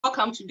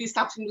welcome to this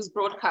afternoon's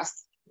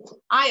broadcast.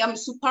 I am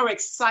super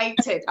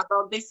excited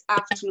about this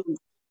afternoon.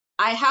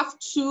 I have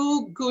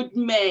two good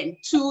men,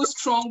 two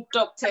strong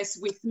doctors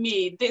with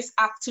me this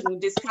afternoon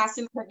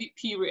discussing heavy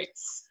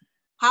periods.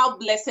 How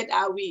blessed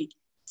are we?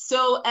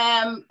 So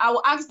I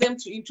will ask them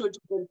to introduce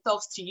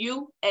themselves to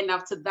you, and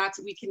after that,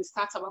 we can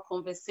start our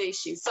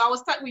conversation. So I will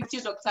start with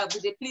you, Dr.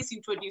 Abude. Please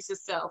introduce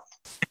yourself.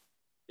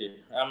 Okay.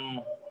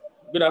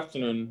 Good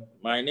afternoon.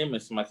 My name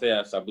is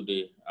Matthias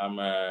Abude. I'm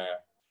a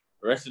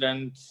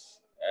resident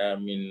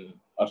in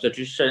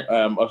obstetrician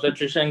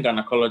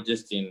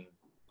gynecologist in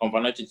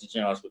Confanochi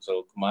Teaching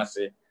Hospital,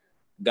 Kumasi,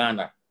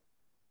 Ghana.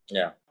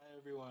 Yeah. Hi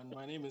everyone.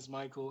 My name is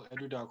Michael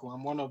Edudako.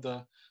 I'm one of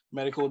the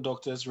medical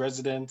doctors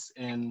residents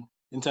in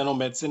internal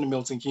medicine,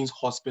 Milton Keynes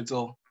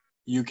Hospital,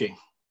 UK.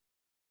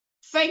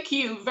 Thank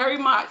you very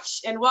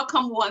much and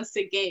welcome once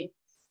again.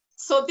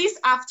 So this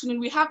afternoon,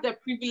 we have the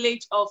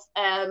privilege of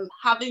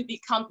having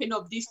the company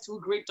of these two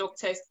great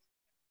doctors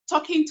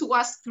talking to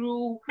us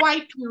through why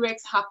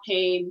periods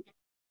happen,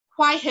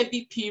 why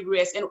heavy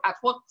periods, and at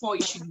what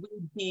point should we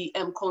be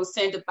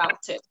concerned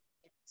about it.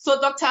 So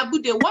Dr.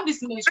 Abude, what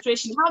is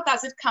menstruation? How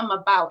does it come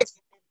about?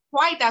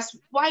 Why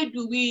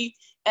do we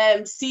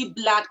see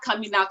blood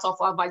coming out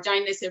of our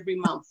vaginas every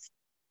month?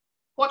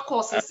 What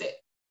causes it?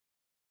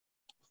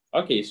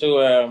 Okay,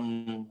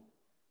 so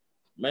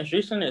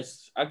menstruation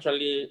is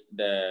actually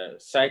the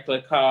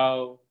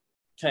cyclical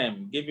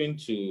term given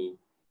to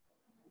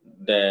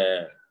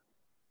the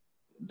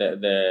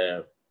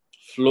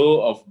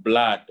flow of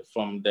blood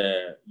from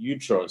the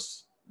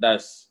uterus.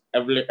 That's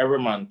every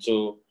month.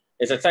 So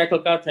it's a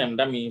cyclical term.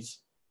 That means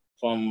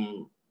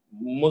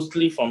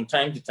mostly from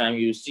time to time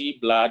you see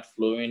blood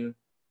flowing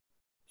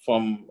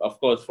from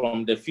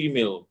the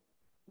female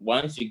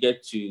once you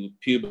get to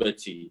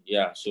puberty.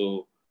 Yeah.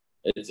 So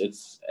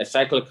it's a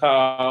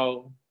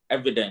cyclical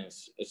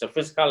evidence. It's a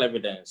physical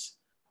evidence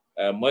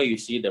where you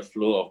see the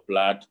flow of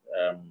blood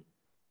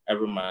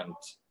every month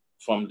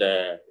from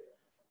the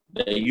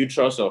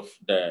uterus of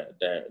the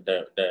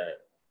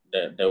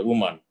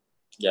woman.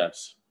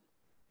 Yes.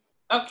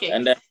 Okay.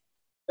 And then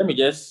let me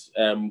just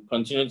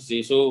continue to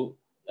say, so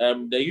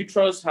the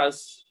uterus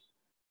has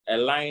a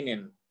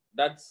lining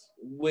that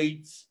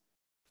waits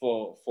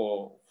for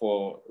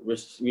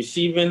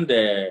receiving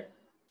the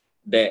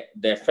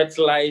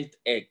fertilized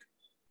egg.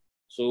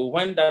 So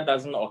when that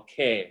doesn't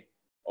occur,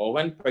 or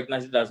when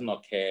pregnancy doesn't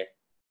occur,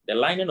 the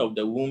lining of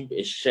the womb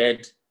is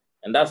shed,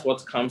 and that's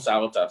what comes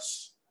out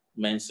as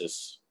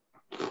menses.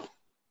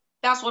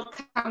 That's what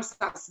comes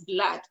as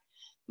blood.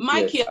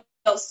 Michael,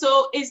 Yes.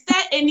 So is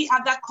there any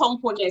other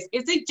components?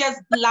 Is it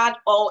just blood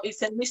or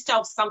is a mixture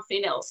of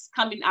something else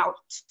coming out?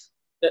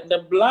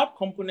 The blood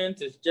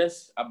component is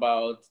just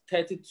about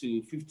 30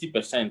 to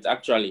 50%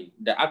 actually,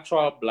 the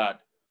actual blood.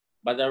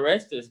 But the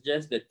rest is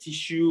just the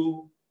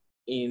tissue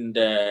in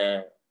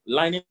the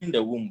lining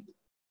the womb.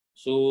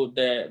 So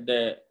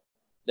the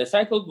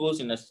cycle goes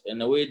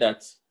in a way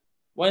that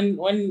when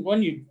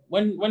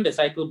the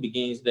cycle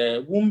begins,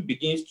 the womb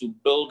begins to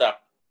build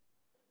up,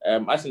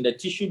 as in the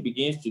tissue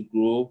begins to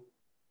grow.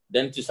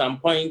 Then to some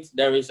point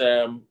there is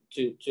to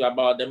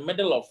about the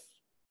middle of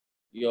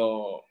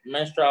your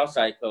menstrual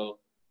cycle,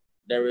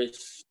 there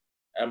is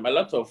a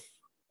lot of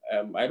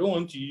I don't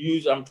want to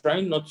use. I'm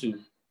trying not to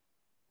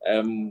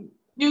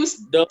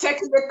use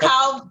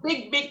technical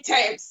big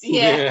terms.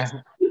 Yeah.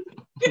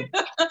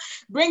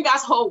 Bring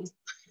us home.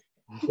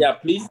 Yeah,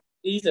 please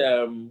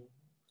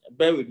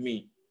bear with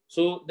me.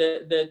 So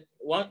the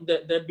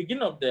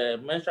beginning of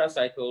the menstrual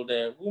cycle,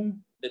 the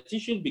womb, the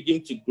tissues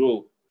begin to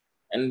grow,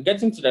 and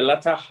getting to the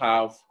latter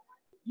half,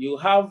 you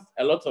have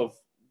a lot of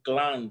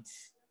glands.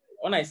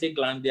 When I say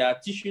gland, they are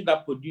tissue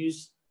that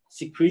produce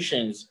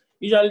secretions.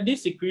 Usually,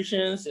 these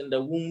secretions in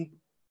the womb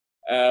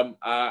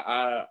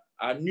are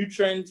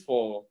nutrients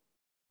for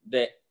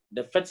the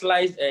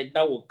fertilized egg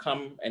that will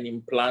come and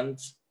implant.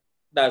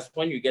 That's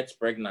when you get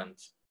pregnant.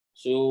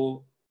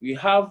 So we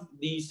have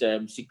these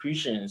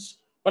secretions.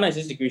 When I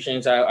say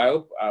secretions, I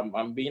hope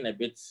I'm being a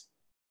bit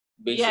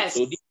basic. Yes.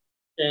 So these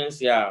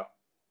secretions,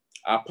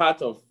 are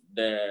part of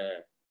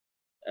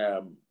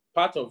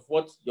part of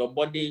what your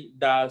body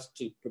does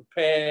to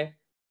prepare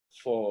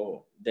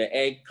for the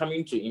egg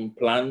coming to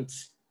implant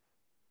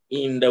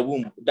in the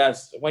womb.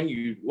 That's when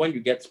you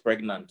get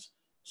pregnant.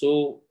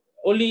 So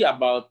only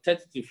about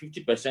 30 to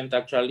 50%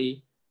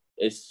 actually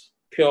is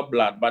pure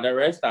blood, but the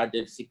rest are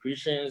the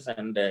secretions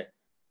and the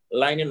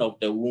lining of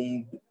the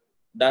womb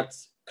that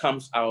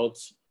comes out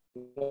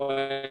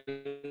when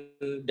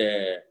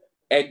the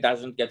egg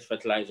doesn't get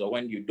fertilized or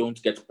when you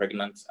don't get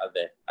pregnant at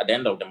the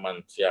end of the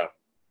month. Yeah.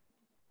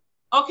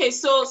 Okay,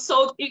 so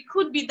it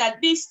could be that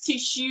these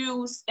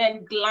tissues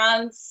and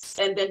glands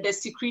and then the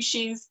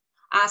secretions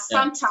are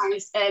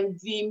sometimes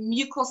the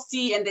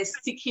mucousy and the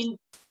sticky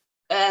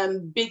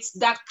bits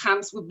that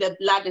comes with the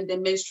blood and the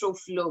menstrual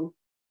flow.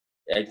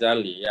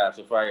 Exactly. Yeah.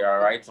 So far, you are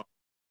right. So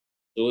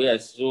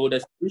yes. So the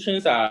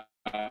secretions are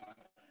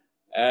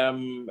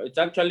it's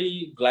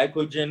actually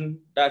glycogen.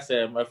 That's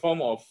a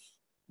form of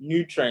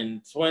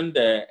nutrients when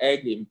the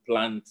egg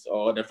implants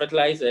or the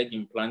fertilized egg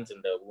implants in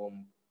the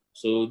womb.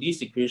 So these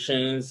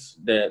secretions,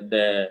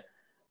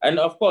 and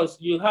of course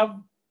you have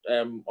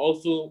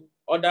also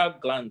other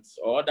glands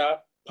or other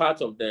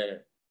parts of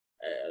the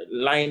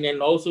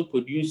lining also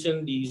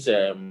producing these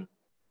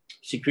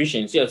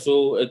secretions. Yeah,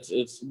 so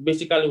it's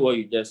basically what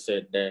you just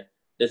said.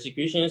 The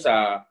secretions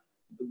are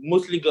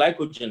mostly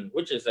glycogen,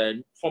 which is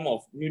a form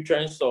of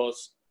nutrient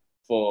source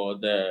for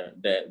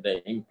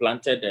the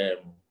implanted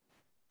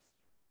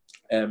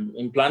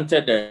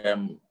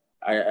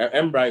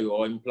embryo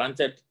or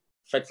implanted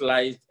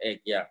fertilized egg.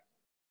 Yeah.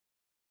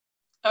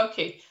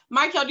 Okay,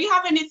 Michael, do you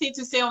have anything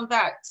to say on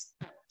that?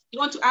 You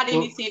want to add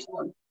anything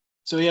on?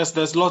 So yes,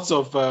 there's lots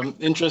of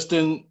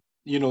interesting,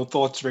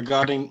 thoughts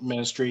regarding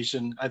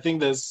menstruation. I think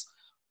there's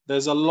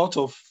a lot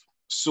of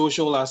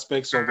social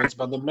aspects of it,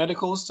 but the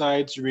medical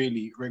side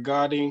really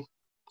regarding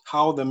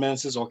how the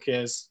menses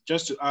occurs,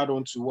 just to add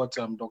on to what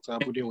Dr.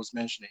 Abude was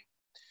mentioning,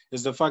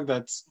 is the fact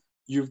that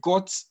you've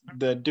got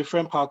the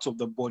different parts of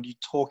the body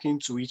talking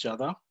to each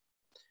other,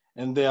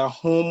 and there are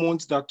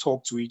hormones that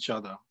talk to each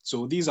other.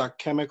 So these are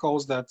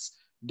chemicals that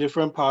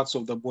different parts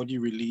of the body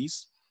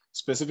release,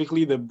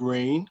 specifically the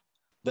brain,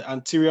 the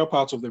anterior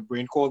part of the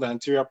brain called the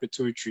anterior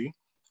pituitary,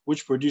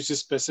 which produces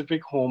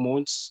specific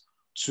hormones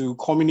to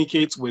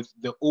communicate with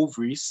the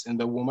ovaries in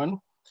the woman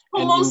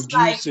Hormones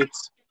and induce it.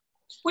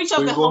 Which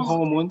of the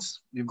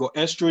hormones? You've got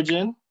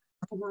estrogen.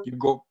 You've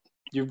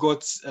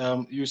got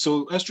so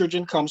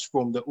estrogen comes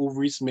from the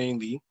ovaries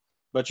mainly,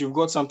 but you've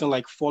got something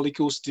like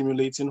follicle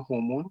stimulating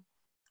hormone,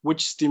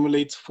 which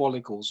stimulates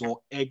follicles or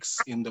eggs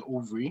in the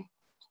ovary.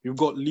 You've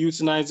got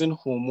luteinizing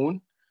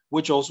hormone,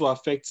 which also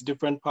affects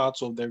different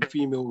parts of the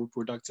female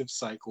reproductive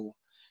cycle.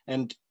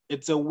 And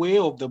it's a way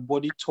of the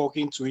body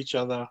talking to each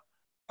other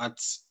at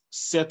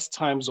set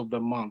times of the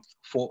month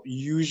for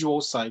usual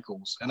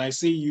cycles. And I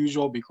say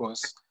usual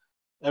because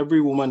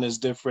every woman is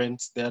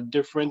different. There are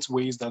different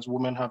ways that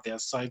women have their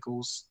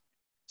cycles.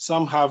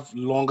 Some have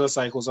longer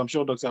cycles. I'm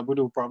sure Dr. Abude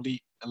will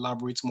probably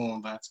elaborate more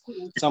on that.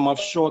 Some have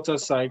shorter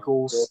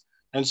cycles.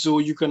 And so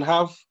you can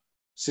have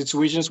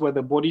situations where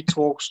the body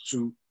talks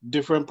to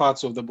different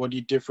parts of the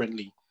body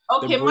differently.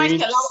 Okay,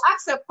 Michael, I'll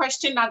ask a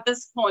question at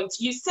this point.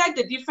 You said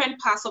the different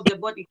parts of the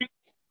body.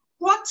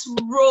 What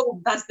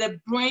role does the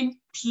brain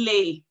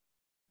play?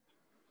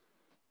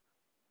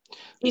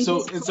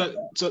 So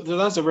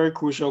that's a very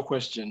crucial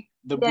question.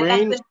 The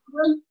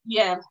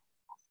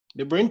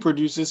brain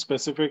produces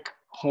specific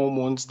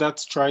hormones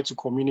that try to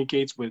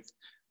communicate with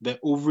the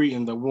ovary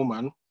in the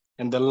woman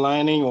and the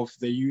lining of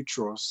the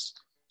uterus.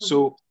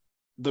 So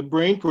the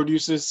brain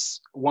produces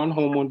one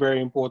hormone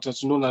very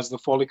important, known as the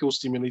follicle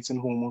stimulating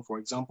hormone, for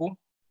example.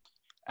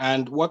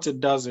 And what it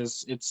does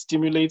is it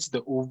stimulates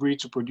the ovary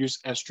to produce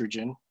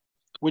estrogen,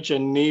 which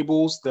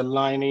enables the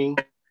lining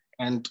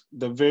and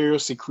the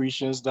various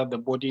secretions that the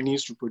body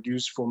needs to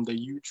produce from the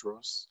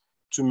uterus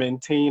to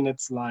maintain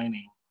its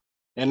lining.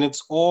 And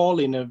it's all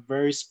in a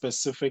very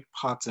specific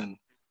pattern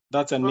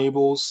that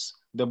enables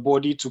the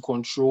body to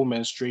control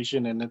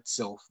menstruation in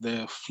itself,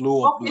 the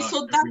flow of blood.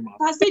 So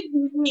does it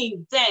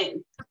mean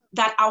then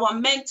that our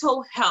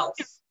mental health,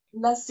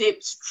 let's say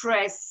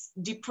stress,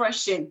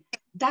 depression,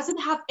 doesn't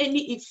have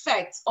any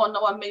effect on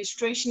our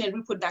menstruation and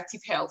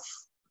reproductive health?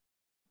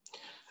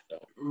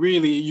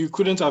 Really, you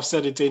couldn't have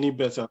said it any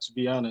better, to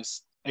be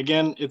honest.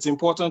 Again, it's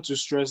important to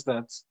stress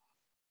that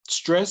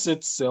stress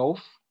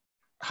itself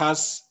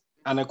has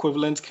an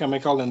equivalent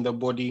chemical in the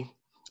body,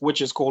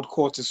 which is called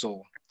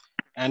cortisol.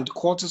 And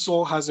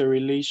cortisol has a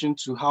relation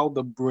to how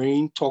the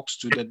brain talks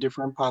to the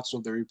different parts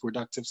of the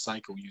reproductive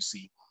cycle, you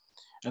see.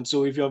 And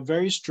so if you're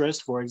very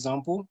stressed, for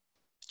example,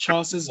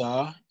 chances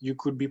are you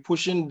could be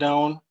pushing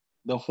down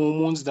the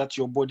hormones that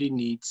your body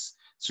needs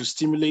to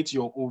stimulate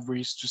your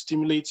ovaries, to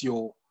stimulate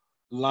your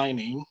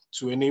lining,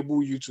 to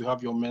enable you to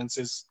have your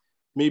menses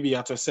maybe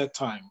at a set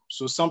time.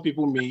 So some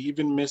people may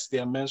even miss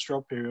their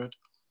menstrual period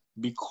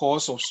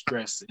because of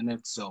stress in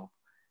itself.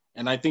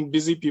 And I think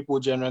busy people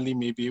generally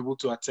may be able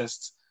to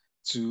attest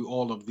to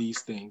all of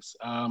these things.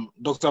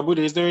 Dr. Abude,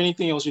 is there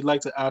anything else you'd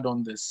like to add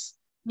on this?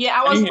 Yeah,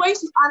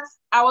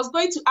 I was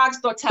going to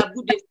ask Dr.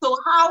 Abude, so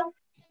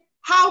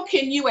how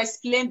can you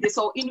explain this,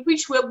 or in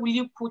which way will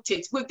you put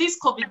it with this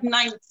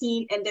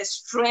COVID-19 and the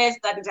stress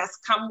that it has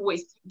come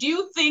with? Do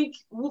you think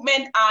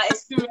women are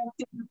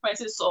experiencing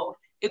differences, or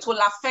it will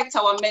affect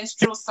our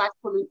menstrual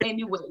cycle in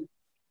any way?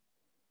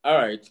 All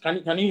right,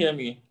 can you hear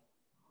me?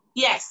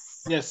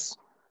 Yes. Yes.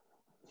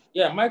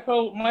 Yeah,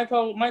 Michael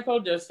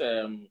just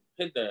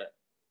hit the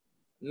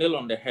nail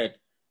on the head.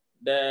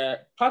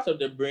 The part of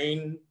the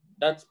brain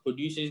that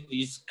produces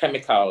these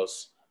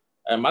chemicals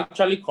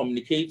actually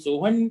communicates. So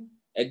when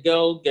a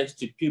girl gets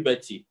to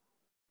puberty,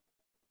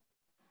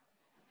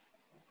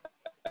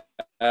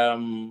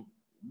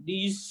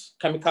 these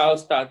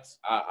chemicals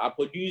are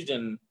produced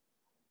in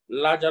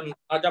larger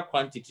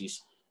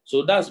quantities.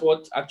 So that's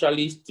what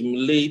actually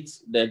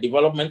stimulates the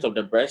development of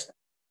the breast.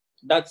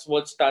 That's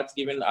what starts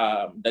giving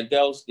the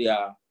girls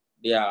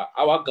their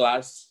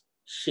hourglass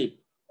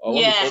shape or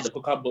what we call the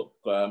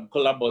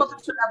Coca-Cola body.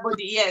 Coca-Cola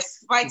body,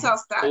 yes, vital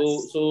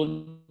stats.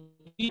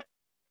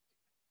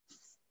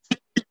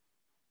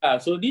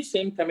 So these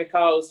same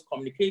chemicals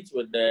communicate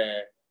with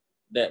the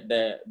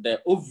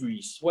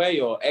ovaries where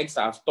your eggs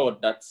are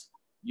stored, that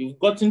you've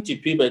gotten to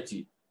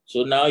puberty.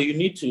 So now you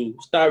need to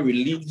start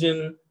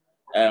releasing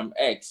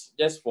eggs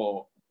just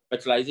for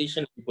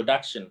fertilization and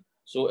reproduction.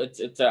 So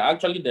it's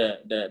actually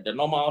the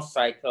normal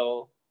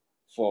cycle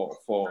for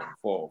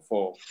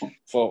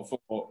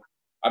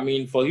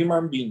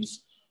human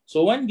beings.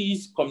 So when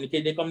these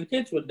communicate, they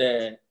communicate with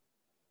the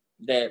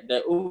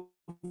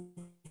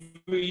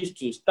ovaries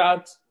to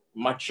start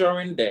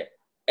maturing the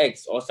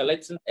eggs or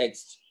selecting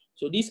eggs.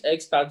 So these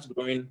eggs starts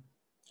growing,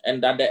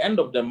 and at the end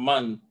of the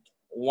month,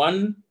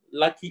 one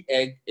lucky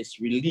egg is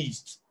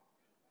released.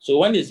 So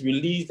when it's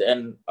released,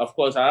 and of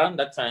course around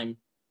that time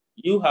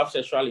you have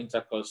sexual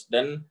intercourse,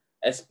 then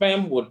a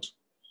sperm would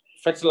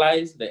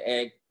fertilize the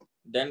egg,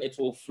 then it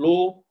will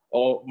flow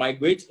or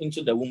migrate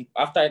into the womb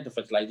after the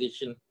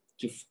fertilization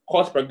to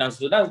cause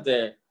pregnancy. So that's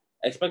the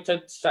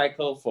expected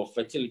cycle for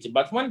fertility.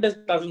 But when this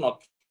doesn't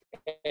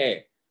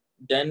occur,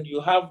 then you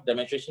have the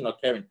menstruation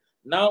occurring.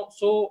 Now,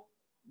 so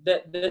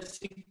the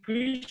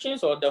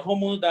secretions or the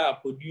hormones that are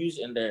produced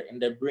in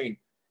the brain,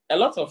 a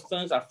lot of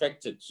things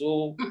affect it.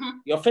 So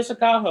your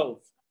physical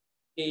health,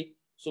 okay,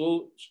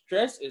 so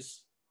stress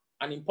is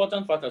an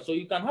important factor. So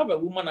you can have a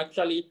woman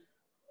actually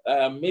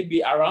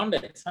maybe around the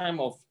time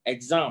of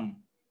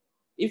exam,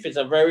 if it's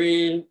a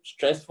very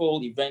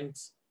stressful event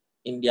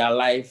in their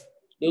life,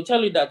 they'll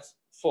tell you that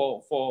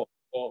for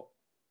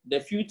the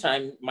few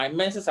time my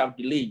menses have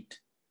delayed,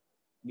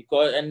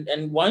 because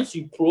and once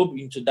you probe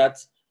into that,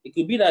 it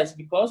could be that it's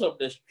because of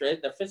the stress,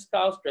 the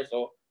physical stress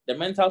or the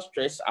mental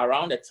stress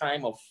around the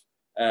time of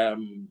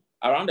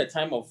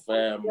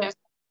Yes.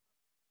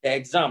 the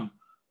exam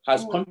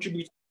has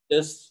contributed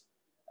to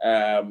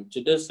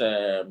this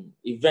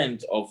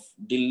event of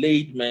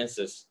delayed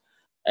menses.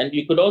 And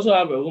you could also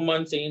have a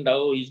woman saying that,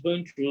 oh, he's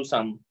going through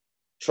some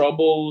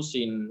troubles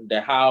in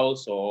the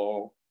house,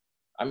 or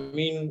a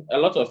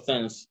lot of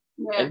things.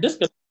 Yeah. And this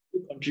can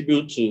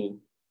contribute to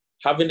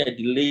having a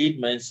delayed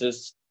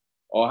menses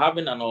or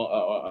having an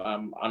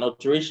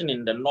alteration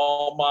in the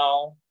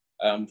normal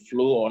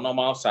flow or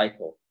normal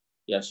cycle.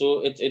 Yeah, so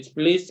it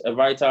plays a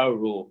vital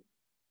role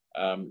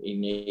and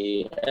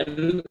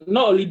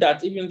not only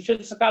that, even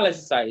physical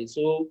exercise.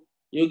 So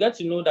you get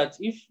to know that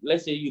if,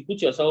 let's say, you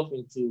put yourself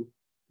into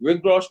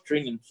rigorous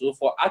training, so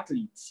for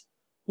athletes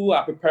who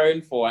are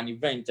preparing for an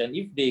event, and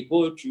if they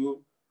go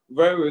through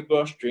very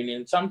rigorous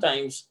training,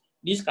 sometimes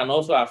this can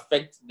also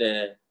affect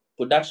the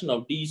production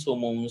of these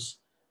hormones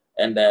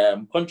and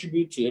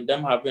contribute to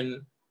them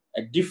having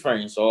a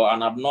difference or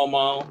an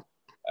abnormal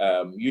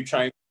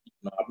uterine,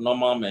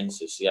 abnormal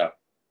menses. Yeah.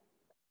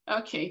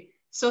 Okay.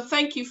 So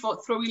thank you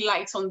for throwing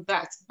light on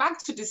that.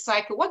 Back to the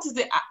cycle. What is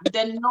the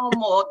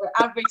normal, the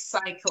average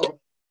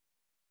cycle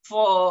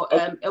for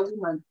a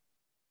woman?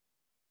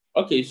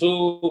 Okay,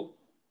 so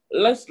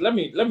let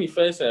me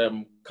first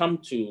come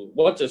to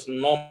what is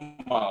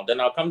normal. Then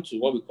I'll come to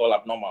what we call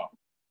abnormal.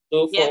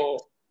 So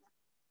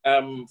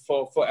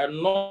for a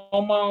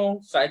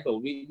normal cycle,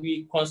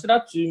 we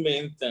consider two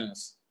main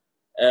things.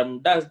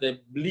 That's the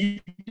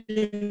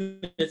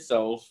bleeding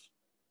itself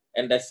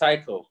and the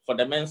cycle for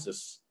the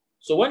menses.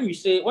 So when you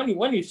say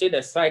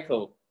the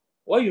cycle,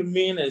 what you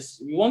mean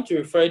is we want to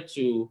refer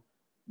to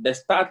the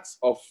start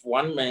of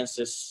one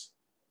menses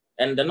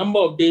and the number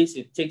of days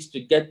it takes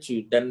to get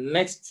to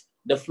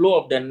the flow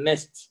of the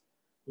next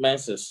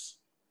menses.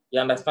 You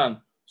understand?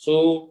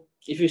 So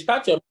if you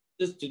start your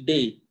menses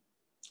today,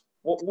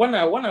 when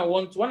I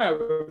want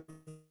to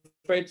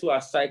refer to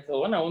a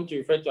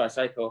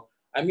cycle,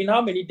 I mean,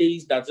 how many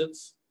days does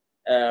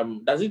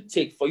it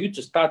take for you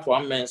to start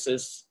one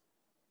menses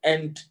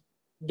and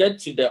get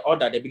to the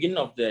beginning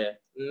of the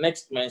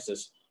next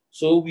menses?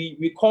 So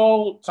we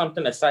call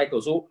something a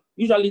cycle. So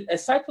usually a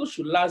cycle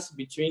should last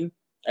between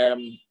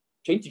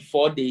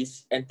 24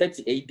 days and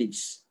 38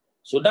 days.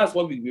 So that's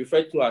what we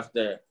refer to as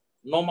the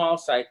normal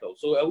cycle.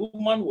 So a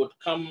woman would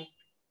come,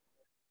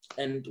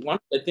 and one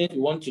of the things we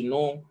want to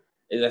know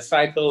is a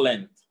cycle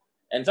length.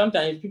 And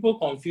sometimes people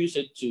confuse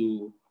it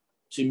to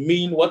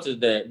mean what is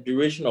the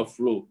duration of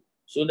flow.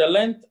 So the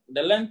length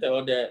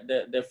or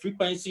the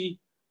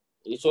frequency,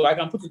 so I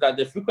can put it that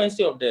the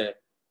frequency of the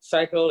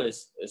cycle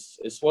is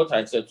what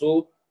I said.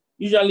 So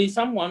usually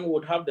someone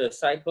would have the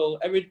cycle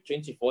every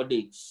 24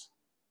 days.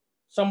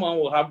 Someone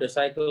will have the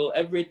cycle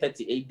every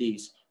 38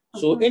 days.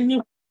 So any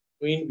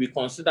we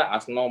consider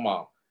as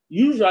normal.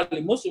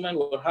 Usually most women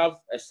will have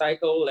a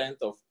cycle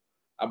length of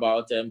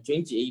about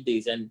 28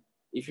 days. And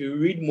if you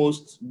read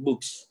most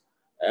books,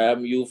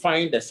 you'll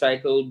find the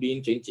cycle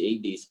being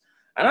 28 days.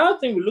 Another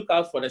thing we look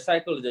out for the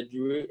cycle is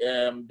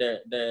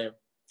the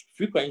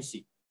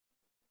frequency.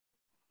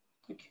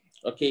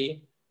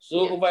 Okay,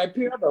 so over a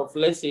period of,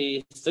 let's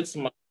say, 6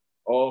 months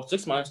or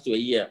 6 months to a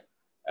year,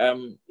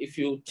 if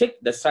you take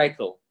the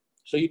cycle,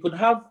 so you could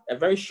have a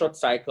very short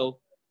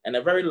cycle and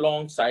a very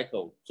long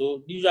cycle.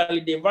 So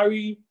usually they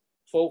vary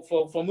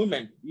for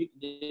women,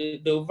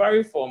 they'll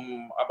vary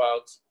from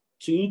about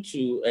 2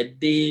 to a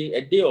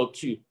day or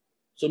two.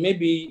 So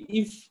maybe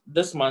if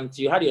this month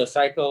you had your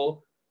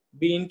cycle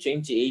being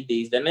 28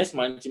 days, the next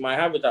month you might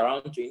have it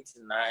around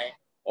 29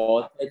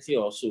 or 30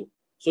 or so.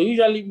 So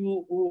usually we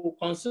will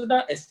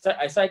consider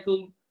a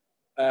cycle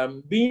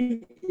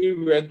being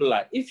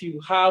irregular if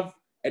you have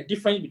a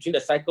difference between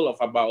the cycle of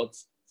about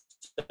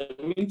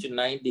 7 to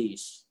 9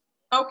 days.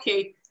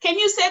 Okay. Can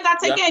you say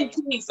that again,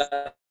 please?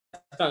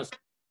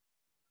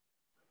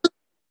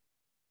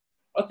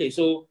 Okay,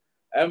 so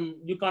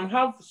you can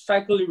have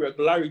cycle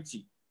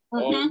irregularity,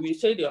 or we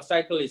say your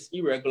cycle is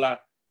irregular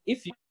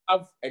if you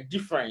have a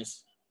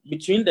difference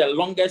between the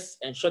longest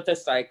and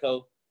shortest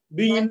cycle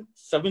being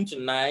 7 to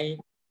 9.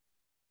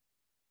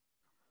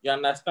 You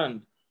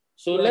understand?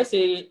 So let's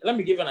say, let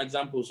me give you an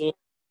example. So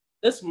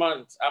this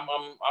month,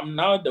 I'm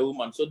now the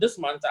woman. So this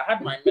month I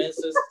had my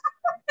menses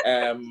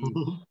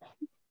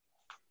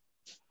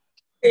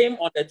came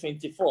on the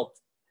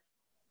 24th.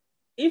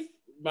 If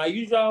my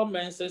usual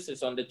menses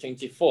is on the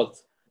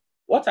 24th,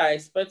 what I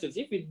expect is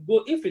if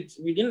it's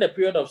within the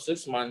period of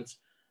 6 months,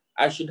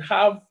 I should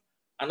have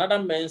another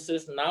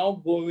menses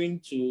now going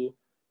to,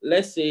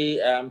 let's say,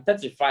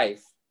 35.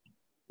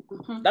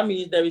 That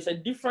means there is a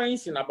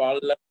difference in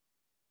about 11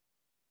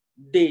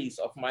 days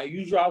of my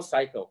usual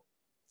cycle.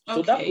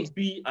 So that would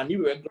be an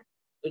irregular.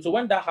 So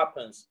when that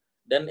happens,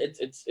 then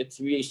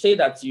we say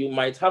that you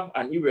might have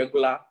an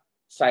irregular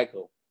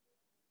cycle.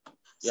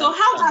 So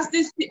how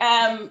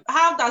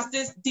does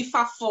this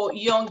differ for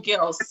young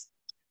girls?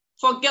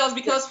 For girls,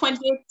 because when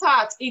they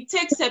start, it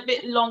takes a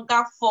bit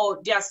longer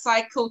for their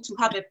cycle to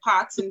have a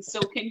pattern.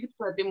 So can you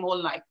put a bit more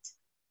light?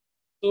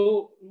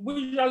 So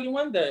usually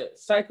when the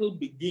cycle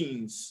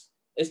begins,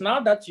 it's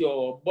now that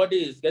your body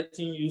is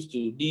getting used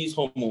to these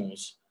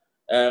hormones.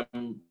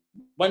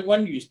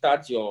 When you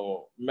start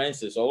your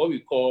menses, or what we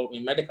call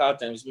in medical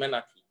terms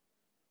menarche.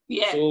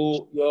 Yeah.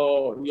 So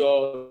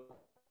you're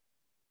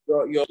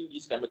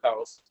these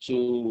chemicals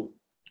to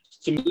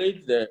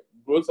stimulate the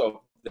growth of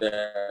the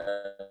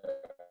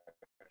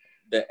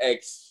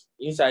eggs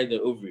inside the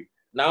ovary.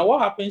 Now,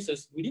 what happens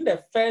is within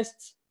the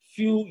first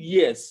few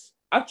years,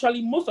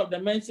 actually, most of the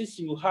menses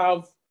you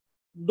have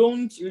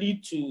don't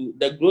lead to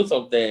the growth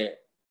of the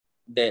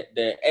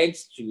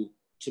eggs to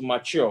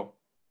mature.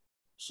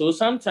 So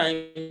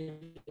sometimes,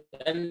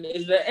 and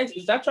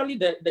it's actually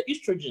the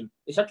estrogen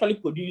is actually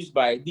produced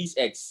by these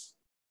eggs.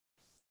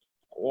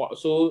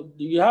 So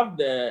you have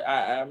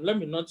let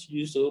me not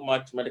use so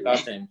much medical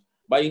terms,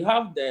 but you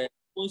have the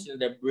hormones in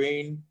the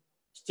brain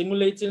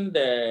stimulating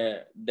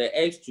the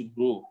eggs to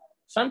grow.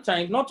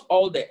 Sometimes not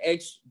all the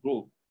eggs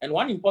grow. And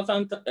one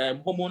important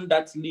hormone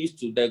that leads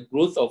to the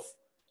growth of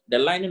the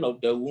lining of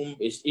the womb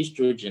is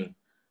estrogen.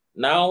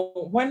 Now,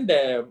 when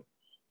the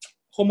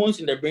hormones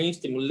in the brain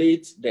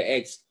stimulate the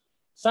eggs,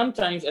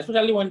 sometimes,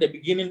 especially when the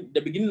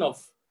beginning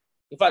of,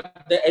 in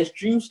fact, the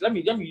extremes, let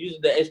me use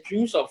the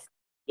extremes of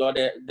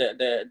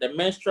the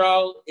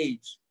menstrual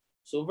age.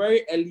 So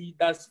very early,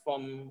 that's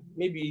from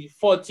maybe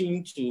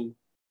 14 to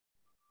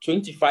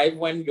 25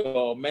 when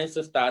your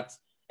menses starts,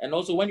 and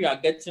also when you are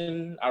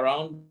getting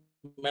around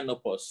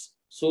menopause.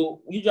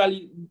 So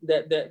usually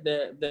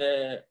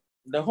the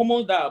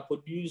hormones that are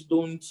produced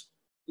don't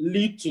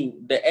lead to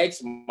the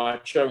eggs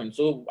maturing.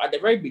 So at the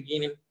very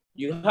beginning,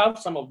 you have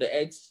some of the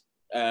eggs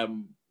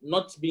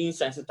not being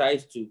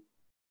sensitized to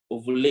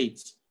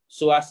ovulate.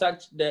 So as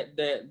such,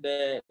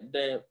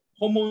 the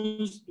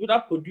hormones that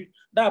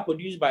are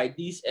produced by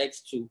these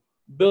eggs to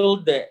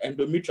build the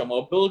endometrium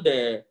or build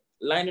the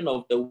lining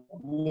of the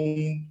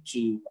womb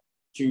to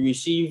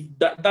receive,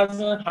 that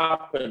doesn't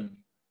happen.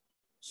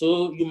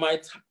 So you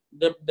might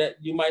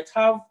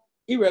have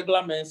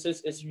irregular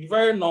menses. It's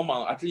very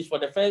normal, at least for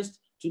the first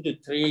 2 to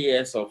 3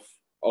 years of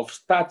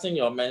starting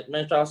your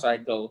menstrual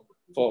cycle.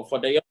 For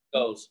the young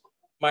girls,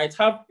 might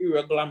have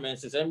irregular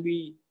menses, and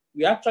we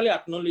actually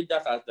acknowledge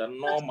that as the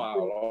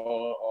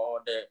normal or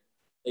the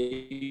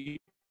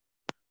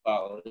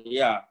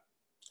yeah.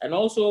 And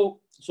also,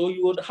 so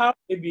you would have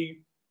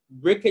maybe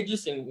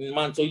breakages in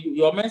months. So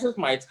your menses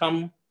might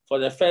come for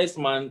the first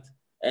month,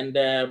 and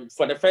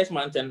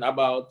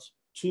about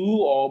 2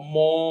 or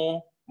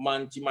more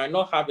months, you might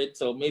not have it.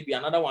 So maybe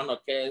another one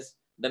occurs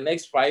the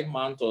next 5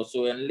 months or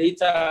so, and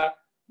later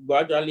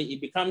gradually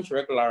it becomes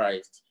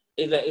regularized.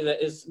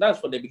 That's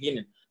for the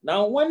beginning.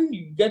 Now, when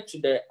you get to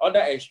the other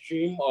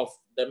extreme of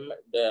the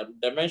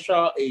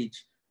menstrual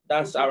age,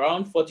 that's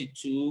around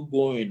 42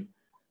 going.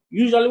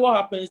 Usually, what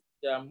happens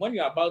when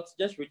you're about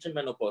just reaching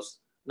menopause,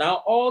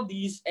 now all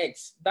these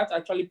eggs that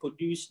actually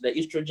produce the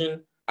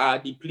estrogen are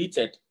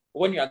depleted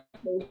when you are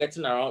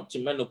getting around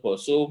to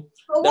menopause. So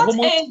the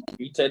hormones are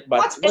depleted,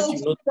 but what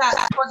you know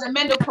that for the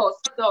menopause,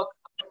 doc?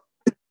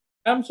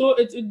 So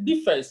it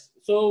differs.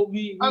 So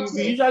we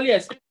usually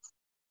expect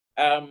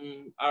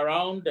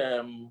around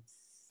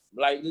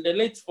like in the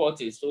late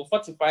 40s, so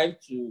 45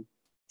 to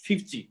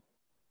 50.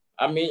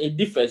 I mean, it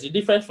differs. It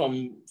differs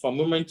from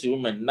woman to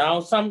woman.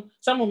 Now, some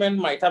women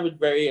might have it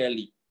very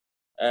early.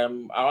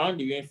 Around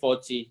the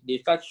 40, they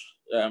start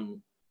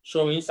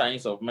showing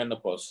signs of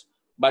menopause.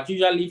 But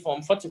usually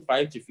from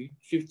 45 to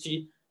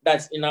 50,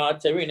 that's in our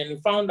terrain. And we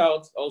found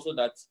out also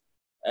that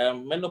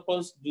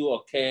menopause do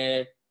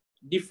occur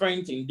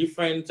different in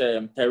different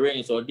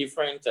terrains or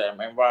different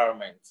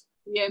environments.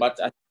 Yeah. But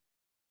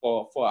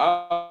for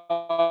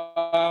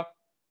our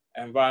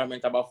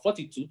environment, about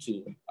 42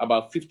 to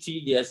about 50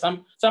 years.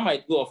 Some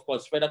might go, of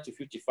course, further to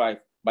 55,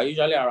 but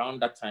usually around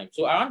that time.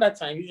 So around that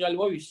time, usually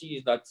what we see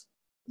is that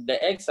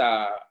the eggs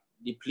are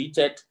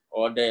depleted,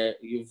 or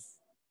you've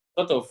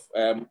sort of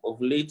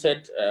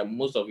ovulated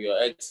most of your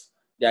eggs.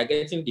 They are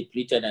getting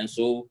depleted, and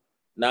so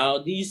now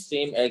these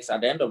same eggs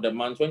at the end of the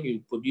month, when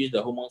you produce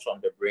the hormones from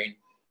the brain,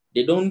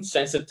 they don't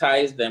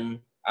sensitize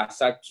them as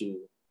such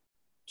to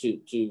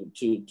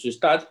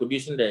start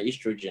producing the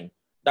estrogen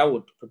that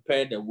would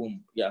prepare the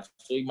womb. Yeah.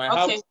 So you might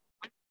have.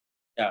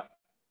 Yeah.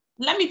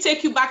 Let me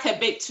take you back a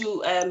bit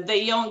to the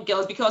young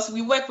girls, because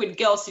we work with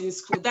girls in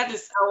school. That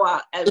is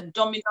our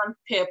dominant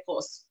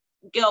purpose,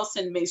 girls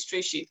and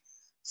menstruation.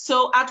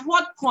 So at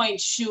what point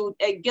should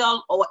a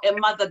girl or a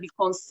mother be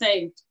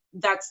concerned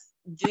that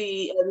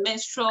the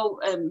menstrual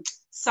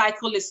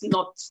cycle is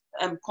not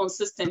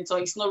consistent or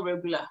it's not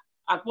regular?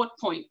 At what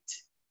point?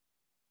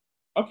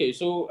 Okay,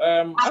 so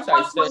as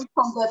I said,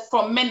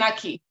 from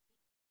menarche.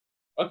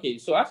 Okay,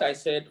 so as I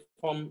said,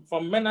 from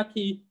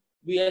menarche,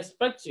 we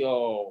expect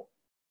your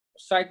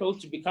cycle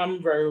to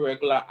become very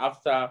regular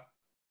after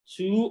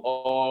 2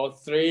 or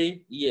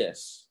 3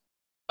 years.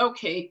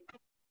 Okay.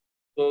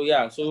 So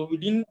yeah, so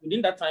within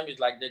that time is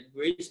like the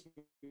grace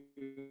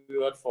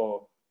period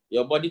for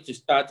your body to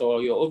start,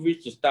 or your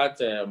ovaries to start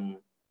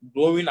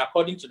growing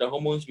according to the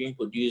hormones being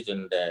produced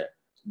in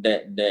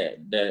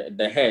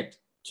the head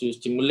to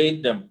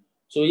stimulate them.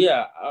 So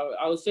yeah,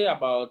 I would say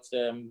about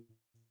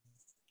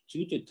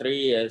 2 to 3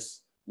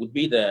 years would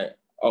be the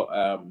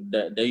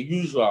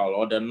usual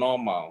or the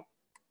normal.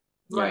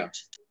 Right. Yeah.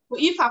 So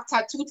if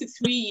after 2 to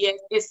 3 years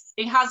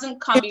it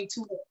hasn't come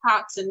into the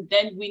pattern,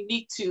 then we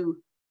need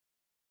to.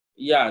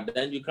 Yeah,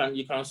 then you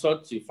can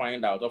sort to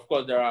find out. Of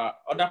course, there are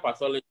other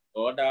pathologies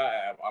or other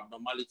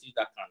abnormalities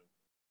that can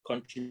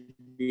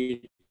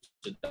contribute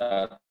to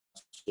that.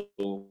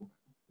 So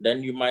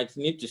then you might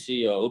need to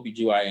see your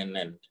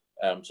OBGYN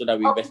so that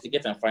we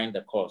investigate and find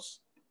the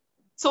cause.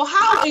 So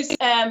how is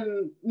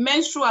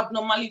menstrual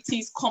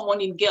abnormalities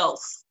common in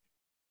girls?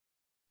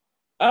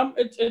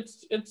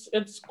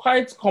 It's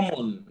quite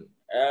common.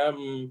 I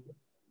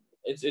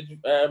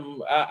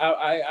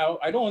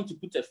don't want to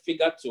put a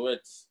figure to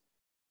it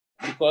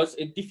because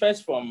it differs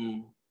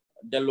from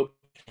the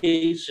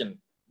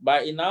location.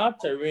 But in our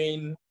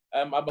terrain,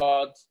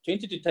 about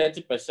 20 to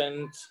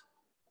 30%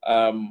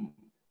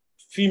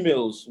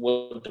 females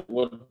will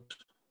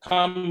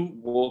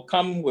come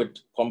with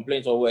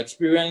complaints or will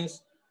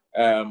experience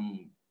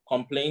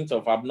complaints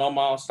of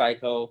abnormal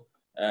cycle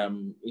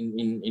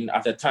in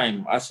at a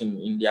time, as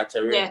in their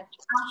terrain. Yeah.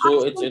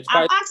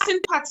 I'm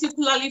asking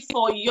particularly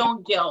for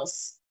young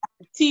girls,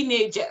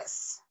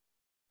 teenagers.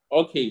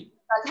 Okay.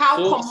 Like how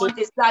common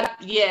is that?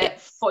 Yeah,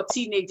 for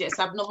teenagers,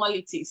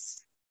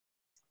 abnormalities.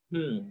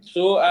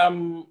 So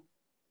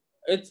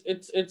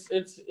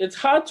it's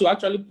hard to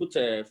actually put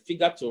a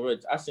figure to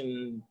it, as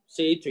in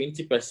say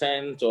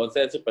 20% or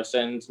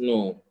 30%.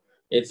 No,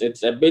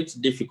 it's a bit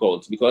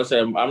difficult because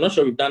I'm not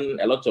sure we've done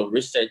a lot of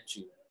research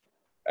to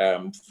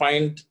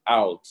find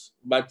out.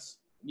 But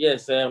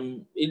yes,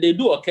 they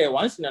do occur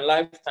once in a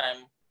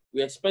lifetime.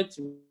 We expect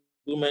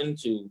women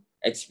to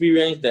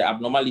experience the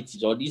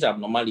abnormalities or these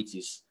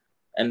abnormalities.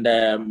 And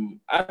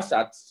as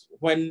at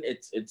when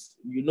it's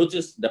you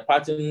notice the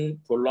pattern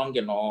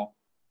prolonging or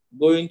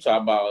going to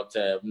about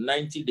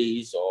 90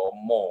 days or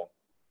more,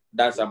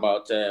 that's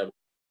about 3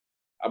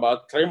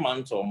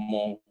 months or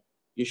more,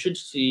 you should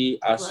see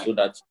us right, so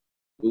that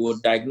we will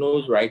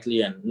diagnose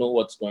rightly and know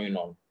what's going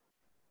on.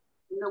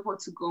 You know what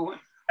to go on.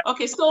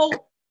 Okay, so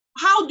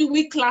how do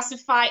we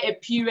classify a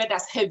period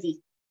as heavy?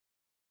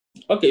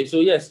 Okay, so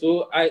yes,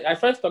 so I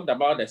first talked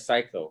about the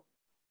cycle.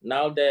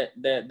 Now the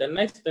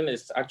next thing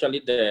is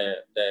actually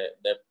the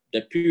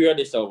period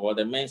itself or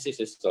the menses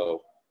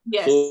itself.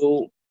 Yes.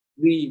 So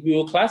we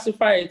will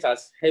classify it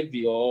as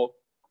heavy, or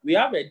we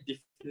have a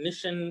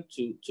definition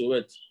to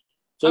it.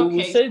 So okay,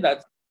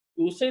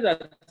 we'll say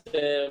that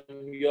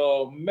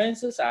your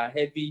menses are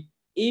heavy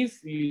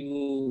if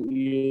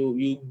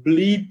you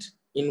bleed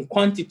in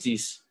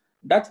quantities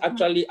that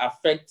actually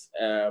affect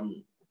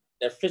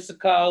the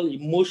physical,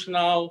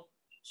 emotional,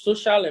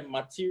 social, and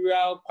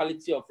material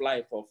quality of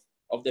life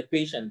of the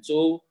patient.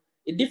 So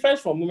it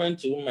differs from woman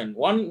to woman.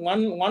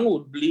 One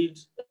would bleed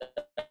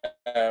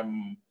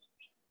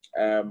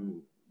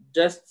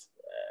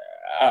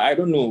I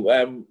don't know.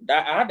 I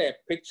had a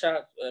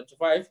picture.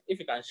 If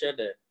you can share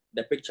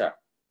the picture.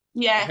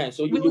 Yeah.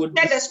 So we will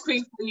share the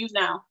screen for you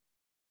now.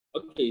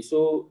 Okay.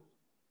 So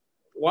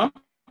one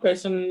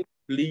person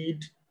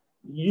bleed,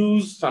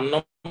 use some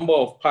number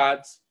of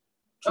parts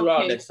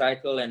throughout the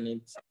cycle, and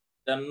it's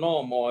the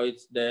norm or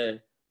it's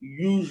the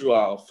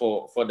usual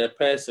for the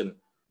person.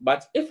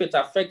 But if it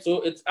affects,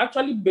 so it's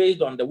actually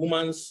based on the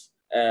woman's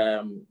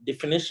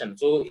definition.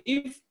 So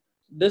if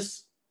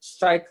this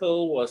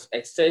cycle was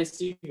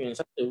excessive in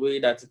such a way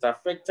that it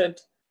affected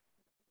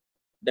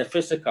the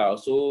physical.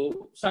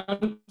 So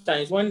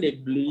sometimes when they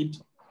bleed,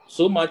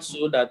 so much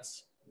so that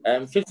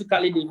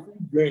physically they feel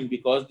drained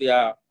because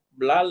their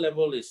blood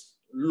level is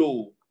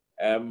low.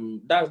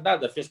 That's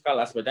the physical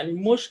aspect. And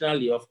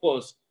emotionally, of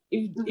course,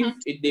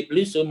 if they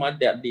bleed so much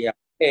that they are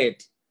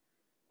scared,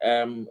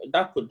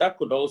 that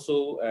could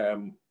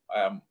also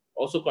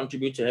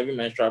contribute to heavy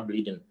menstrual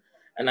bleeding.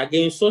 And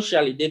again,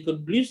 socially, they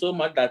could bleed so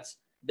much that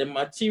the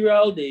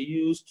material they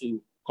use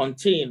to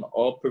contain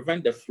or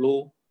prevent the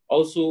flow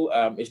also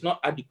is not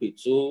adequate.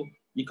 So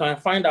you can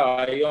find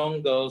our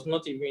young girls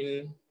not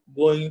even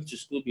going to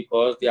school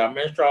because their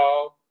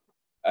menstrual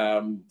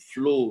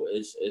flow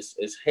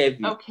is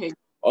heavy. Okay.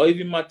 Or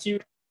even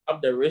material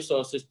have the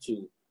resources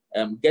to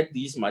get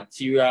these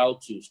material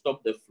to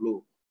stop the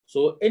flow.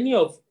 So any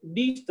of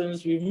these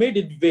things, we've made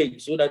it vague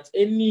so that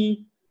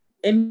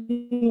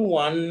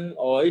anyone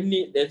or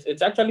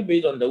it's actually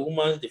based on the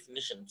woman's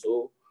definition.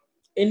 So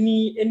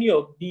any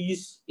of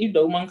these, if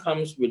the woman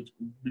comes with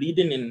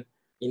bleeding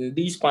in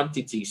these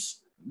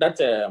quantities that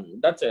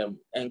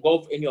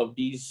engulf any of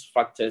these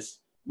factors,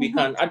 we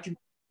can attribute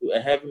to a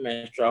heavy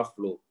menstrual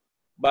flow.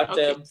 But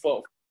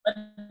for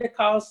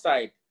medical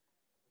side,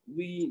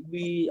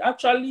 we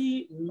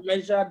actually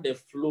measure the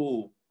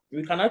flow.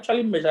 We can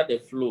actually measure the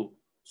flow.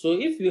 So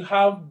if you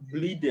have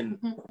bleeding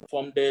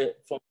from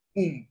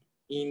womb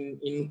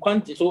in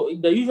quantity, so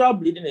the usual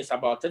bleeding is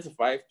about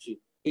 35 to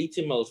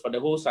 80 mils for the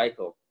whole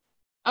cycle.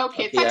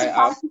 Okay,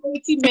 35 to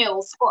 80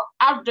 mils for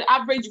the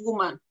average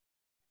woman.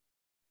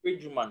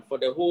 Average woman for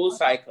the whole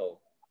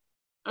cycle.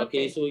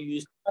 Okay, so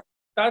you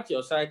start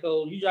your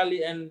cycle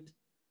usually, and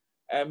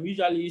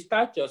usually you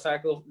start your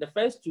cycle. The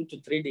first 2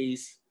 to 3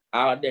 days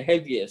are the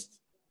heaviest.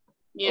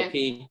 Yeah.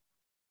 Okay.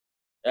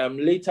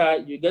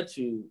 Later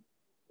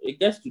it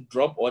gets to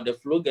drop, or the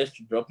flow gets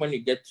to drop when you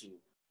get to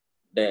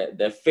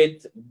the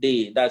fifth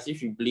day. That's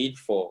if you bleed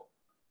for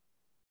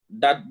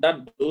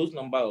those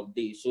number of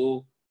days.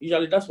 So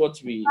usually that's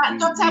what we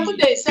Dr.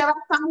 Abude, there are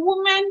some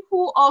women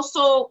who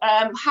also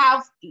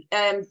have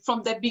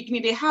from the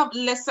beginning they have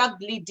lesser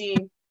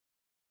bleeding,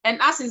 and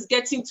as it's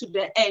getting to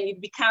the end,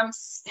 it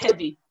becomes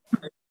heavy.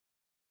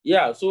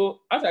 Yeah.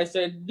 So as I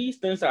said, these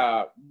things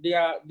are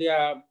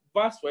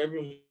vast for every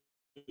woman.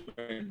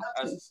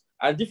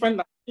 As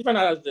different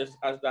as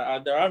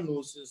there are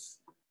noses,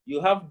 you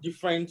have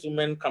different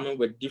women coming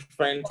with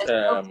different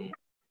different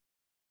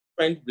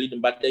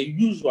bleeding, but the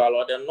usual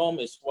or the norm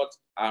is what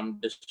I'm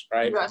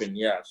describing. Yes.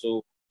 Yeah.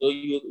 So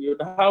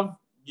you'd have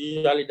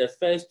usually the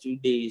first 2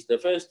 days, the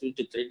first 2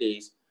 to 3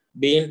 days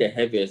being the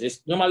heaviest.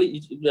 It's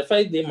normally the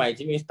first day might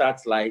even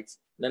start light,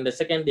 then the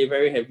second day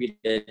very heavy,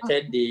 the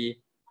third day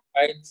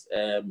quite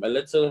a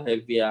little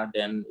heavier,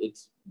 then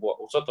it's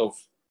sort of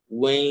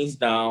wanes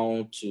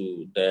down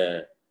to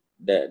the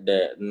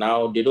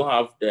now they don't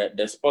have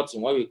the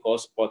spotting, what we call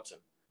spotting.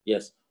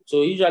 Yes.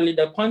 So usually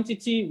the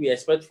quantity we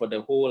expect for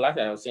the whole, like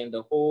I was saying,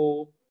 the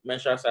whole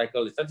menstrual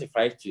cycle is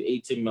 35 to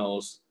 80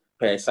 mils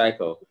per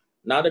cycle.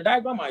 Now the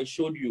diagram I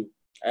showed you,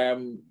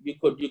 you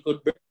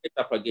could break it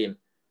up again.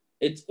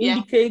 It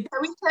indicates.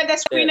 Can we share the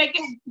screen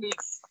again,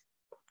 please?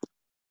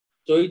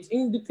 So it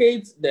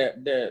indicates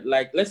the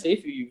like, let's say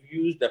if you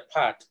use the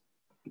pad,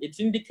 it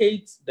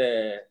indicates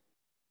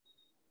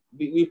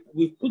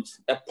we put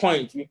a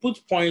point. We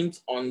put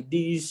points on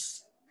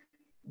these.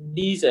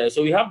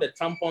 So we have the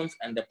tampons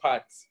and the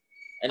pads,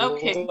 and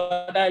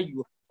whether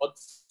you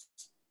clots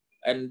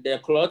and the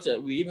clots,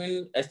 we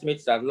even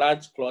estimate that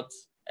large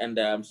clots and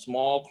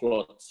small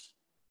clots.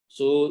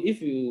 So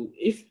if you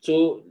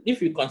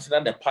consider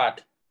the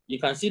pad, you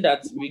can see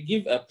that we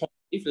give a point.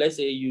 If let's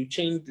say you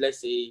change,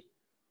 let's say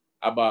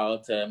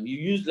about you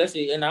use, let's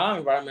say in our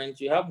environment,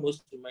 you have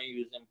most women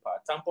using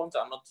pad. Tampons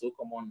are not so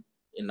common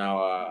in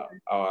our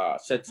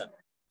setting.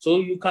 So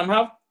you can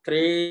have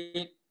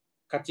 3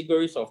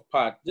 categories of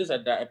pad. This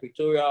is the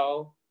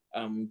pictorial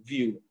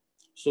view.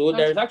 So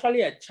there's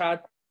actually a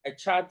chart.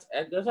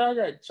 There's actually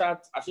a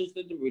chart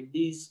associated with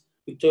these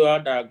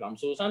pictorial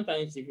diagrams. So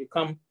sometimes if you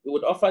come, we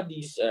would offer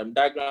these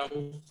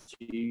diagrams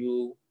to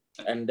you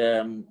and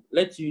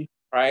let you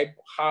describe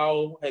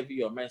how heavy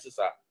your menses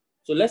are.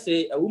 So let's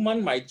say a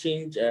woman might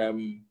change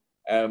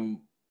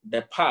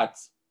the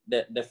parts,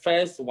 the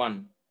first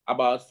one,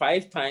 about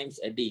 5 times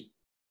a day.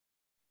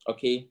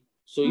 Okay,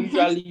 so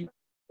usually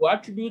we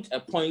attribute a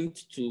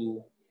point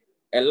to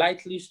a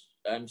lightly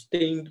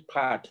stained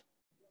pad.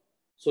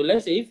 So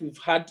let's say if we've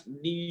had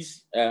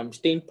these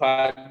stained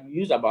pad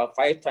used about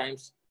 5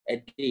 times a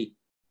day,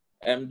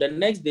 the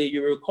next day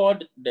you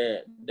record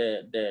the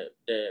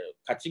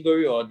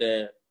category or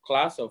the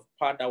class of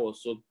pad that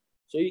was soaked.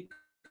 So you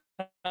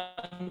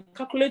can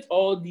calculate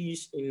all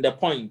these in the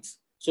points.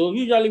 So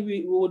usually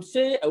we would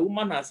say a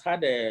woman has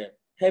had a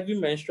heavy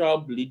menstrual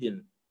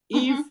bleeding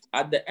if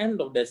at the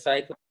end of the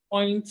cycle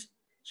point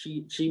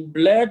she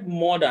bled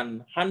more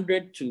than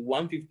 100 to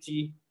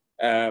 150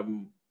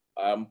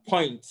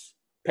 points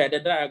per the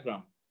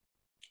diagram.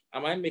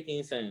 Am I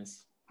making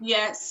sense?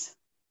 Yes.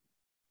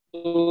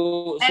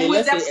 So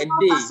let's say a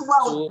day.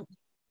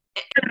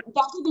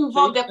 Does it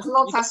involve the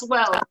cloth as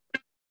well?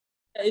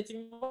 It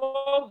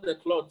involves the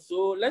cloth.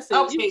 So let's say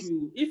Okay.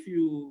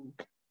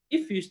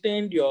 if you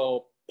stain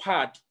your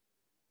pad,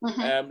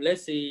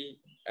 let's say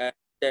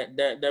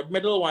the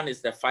middle one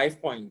is the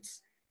 5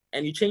 points,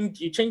 and you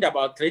change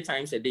about 3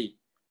 times a day.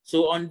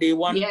 So on day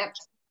one,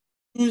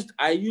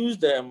 I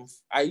used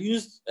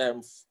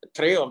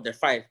 3 of the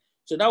 5,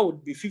 so that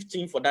would be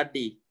 15 for that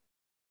day.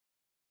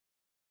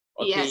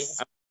 Okay, yes.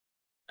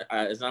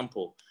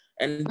 Example.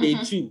 And day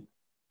 2,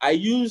 I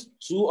used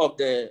 2 of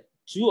the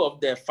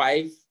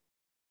 5,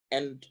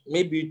 and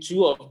maybe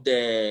 2 of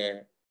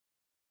the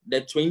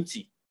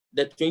 20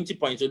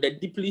 points, so the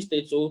deeply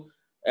state. So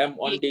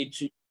on day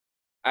 2,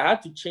 I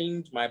had to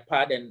change my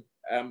pad, and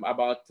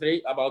about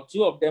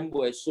 2 of them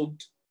were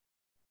soaked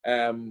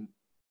to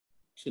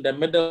the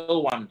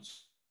middle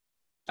ones,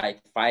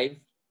 like 5,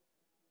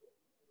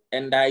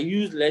 and I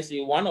used, let's say,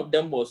 1 of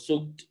them was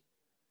soaked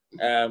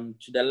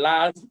to the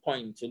last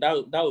point, so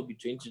that would be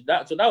 20.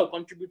 So that would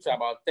contribute to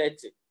about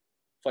 30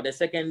 for the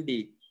second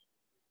day.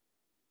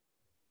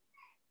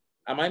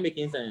 Am I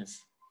making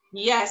sense?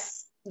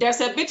 Yes,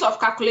 there's a bit of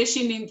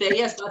calculation in there,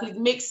 yes, but it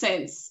makes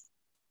sense.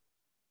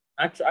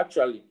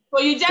 Actually.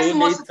 So you just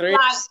multiply.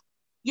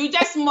 You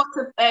just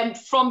multiply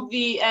from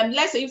the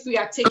let's say if we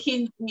are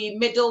taking the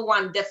middle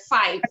one, the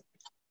 5.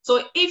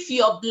 So if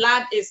your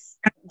blood is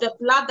the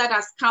blood that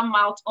has come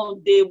out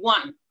on day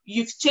 1,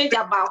 you've changed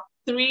about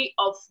 3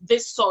 of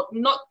this sort,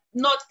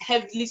 not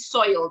heavily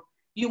soiled.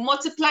 You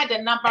multiply the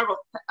number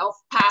of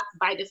pads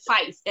by the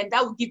 5, and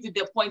that will give you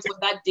the point for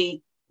that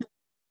day.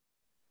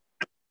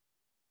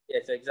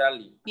 Yes,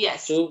 exactly.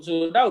 Yes. So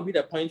that would be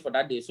the point for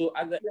that day. So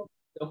as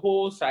the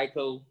whole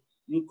cycle,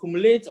 you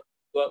accumulate,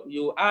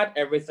 you add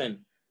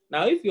everything.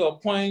 Now, if your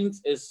point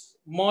is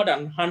more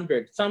than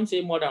 100, some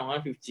say more than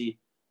 150,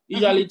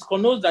 usually it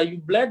connotes that you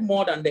bled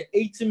more than the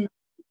 80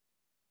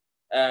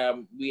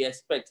 we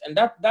expect, and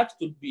that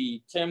could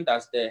be termed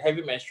as the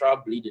heavy menstrual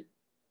bleeding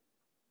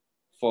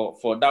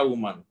for that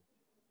woman.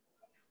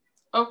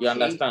 Okay. You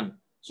understand?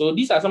 So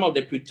these are some of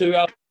the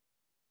criteria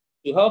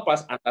to help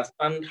us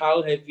understand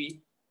how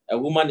heavy a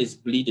woman is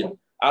bleeding.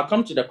 I'll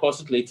come to the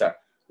causes later.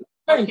 The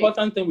very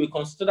important thing we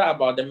consider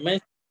about the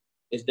menstruation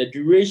is the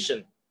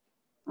duration.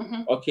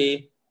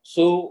 Okay,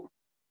 so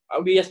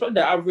we expect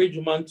the average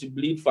woman to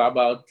bleed for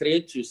about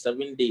 3 to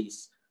 7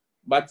 days.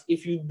 But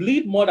if you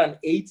bleed more than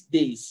 8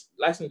 days,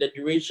 that's in the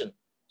duration.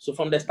 So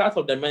from the start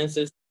of the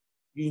menses,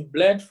 you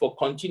bled for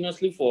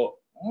continuously for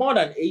more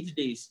than 8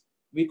 days.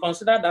 We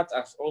consider that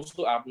as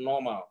also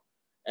abnormal,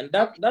 and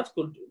that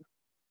could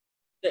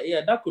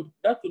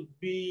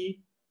be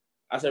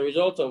as a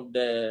result of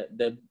the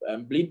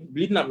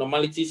bleeding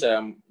abnormalities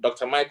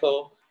Dr.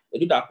 Michael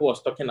Edudapo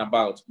was talking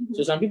about.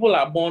 So some people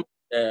are born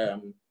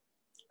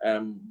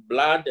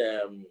blood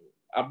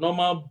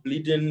abnormal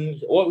bleeding,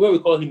 what we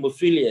call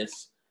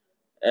hemophilias.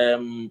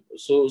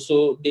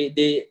 So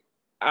they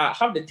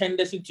have the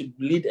tendency to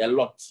bleed a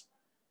lot,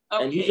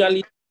 and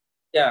usually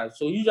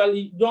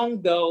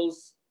young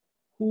girls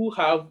who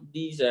have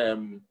these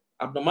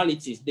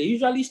abnormalities, they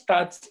usually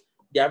start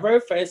their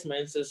very first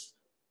menses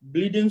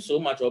bleeding so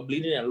much or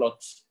bleeding a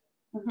lot.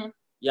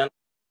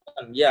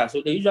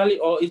 So they usually,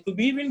 or it could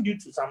be even due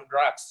to some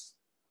drugs.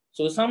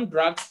 So some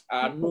drugs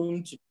are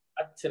known to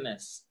blood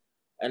thinners,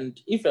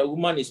 and if a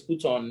woman is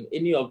put on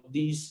any of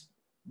these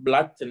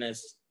blood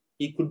thinners,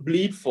 he could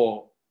bleed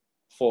for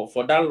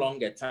that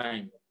longer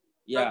time.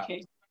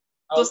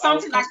 So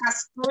something like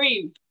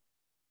aspirin.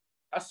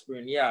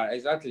 Aspirin, yeah,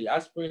 exactly.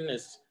 Aspirin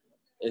is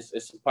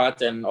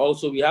part, and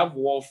also we have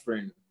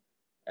warfarin.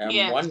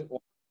 One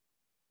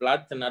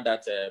blood thinner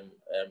that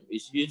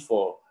is used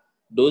for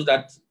those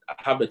that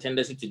have the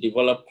tendency to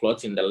develop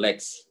clots in the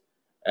legs.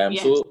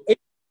 So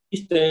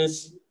these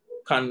things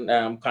can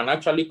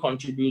actually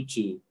contribute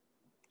to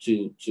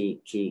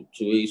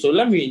it. So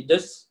let me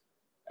just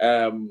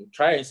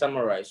try and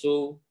summarize.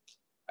 So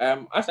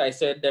as I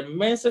said, the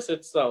menses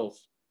itself,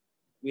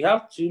 we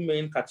have 2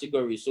 main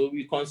categories. So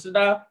we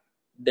consider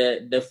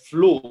the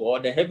flow or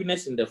the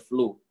heaviness in the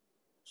flow.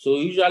 So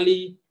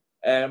usually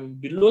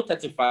below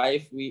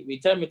 35, we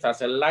term it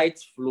as a light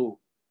flow,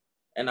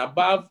 and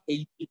above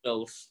 80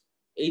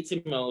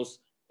 mils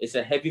is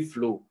a heavy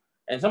flow.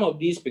 And some of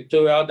these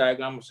pictorial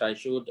diagrams I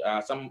showed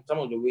are some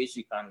of the ways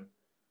you can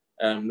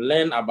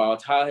learn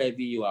about how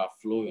heavy you are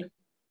flowing.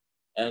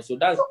 And so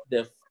that's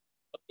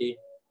okay.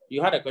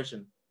 You had a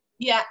question.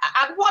 Yeah,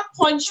 at what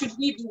point should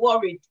we be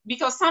worried?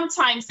 Because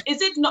sometimes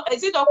is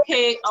it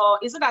okay, or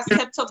is it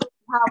acceptable to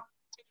have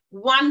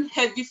one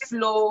heavy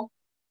flow,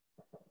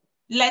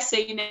 let's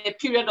say in a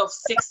period of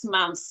 6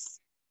 months?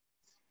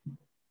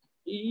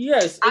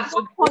 Yes. At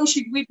what point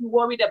should we be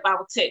worried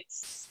about it?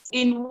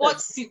 In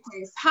what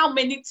sequence? How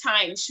many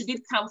times should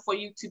it come for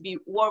you to be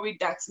worried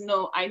that,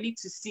 no, I need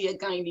to see a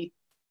gynae?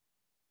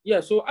 Yeah,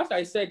 so as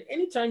I said,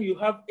 anytime you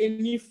have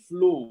any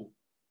flow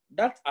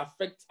that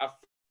affects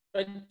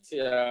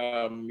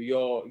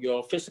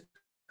your physical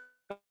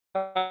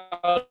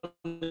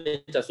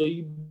nature, so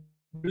you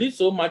bleed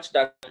so much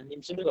that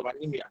symptoms of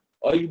anemia,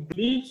 or you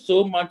bleed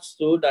so much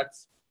so that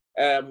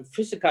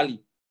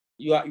physically,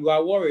 you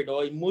are worried,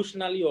 or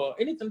emotionally, or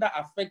anything that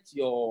affects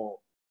your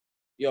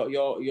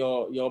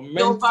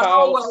mental,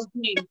 overall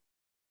well-being.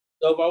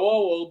 the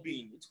overall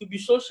well-being. It could be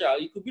social.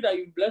 It could be that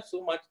you bless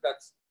so much that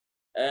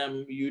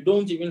you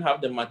don't even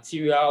have the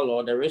material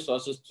or the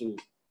resources to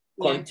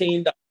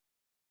contain that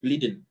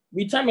bleeding.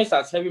 We term it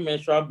as heavy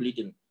menstrual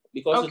bleeding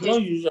because it's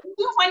not usual.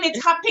 Even when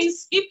it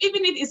happens,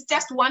 even if it's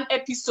just one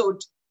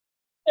episode.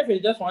 If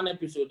it's just one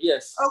episode,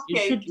 yes.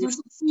 Okay, you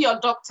should see your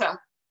doctor.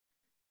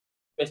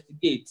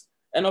 Investigate.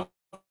 And of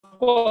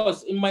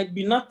course, it might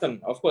be nothing.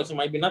 Of course, it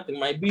might be nothing. It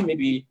might be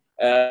maybe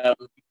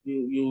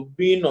you've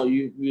been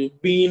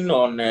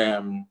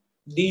on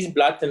these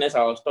blood thinners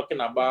I was talking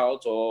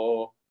about,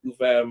 or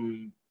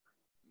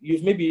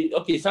you've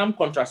maybe some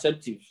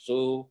contraceptive.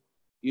 So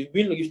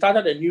you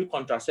started a new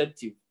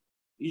contraceptive.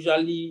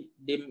 Usually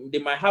they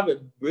might have a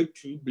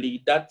breakthrough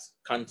bleed that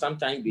can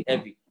sometimes be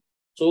heavy.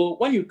 So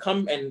when you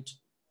come and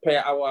per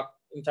our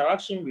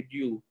interaction with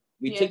you,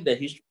 we take the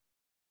history.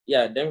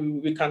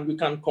 Then we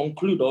can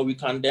conclude, or we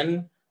can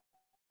then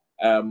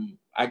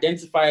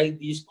identify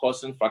these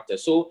causing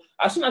factors. So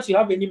as soon as you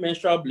have any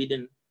menstrual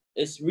bleeding,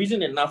 it's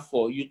reason enough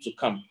for you to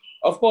come.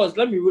 Of course,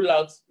 let me rule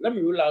out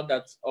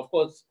that, of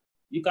course,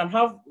 you can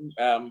have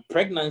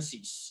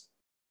pregnancies.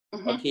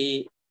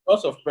 Okay,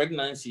 lots of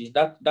pregnancies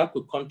that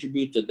could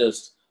contribute to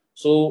this.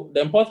 So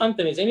the important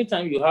thing is,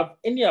 anytime you have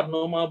any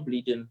abnormal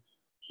bleeding,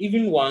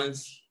 even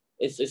once,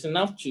 it's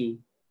enough to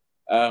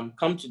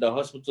come to the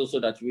hospital so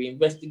that we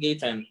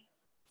investigate and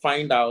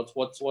find out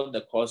what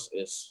the cause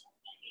is.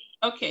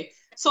 Okay,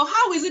 so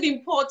how is it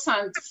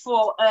important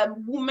for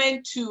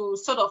women to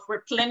sort of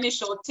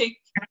replenish or take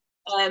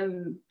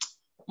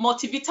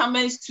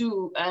multivitamins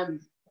to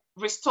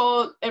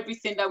restore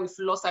everything that we've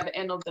lost at the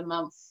end of the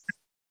month?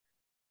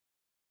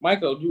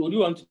 Michael, do you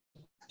want to?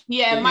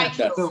 Yeah,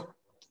 Michael.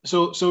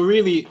 So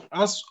really,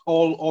 as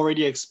all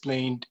already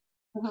explained,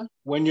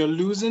 when you're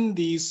losing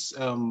these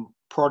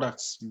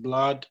products,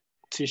 blood,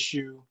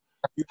 tissue,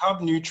 you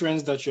have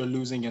nutrients that you're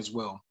losing as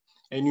well.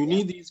 And you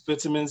need these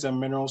vitamins and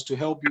minerals to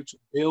help you to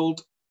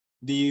build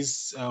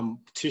these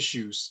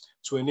tissues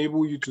to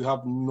enable you to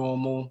have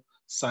normal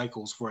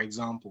cycles, for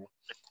example.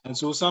 And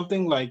so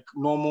something like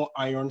normal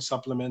iron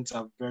supplements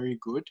are very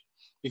good,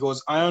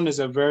 because iron is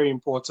a very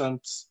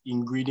important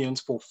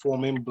ingredient for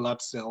forming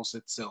blood cells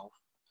itself.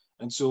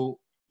 And so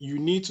you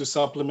need to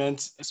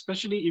supplement,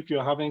 especially if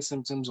you're having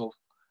symptoms of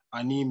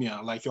anemia,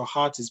 like your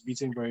heart is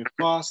beating very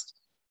fast,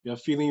 you're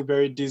feeling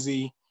very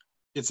dizzy,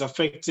 it's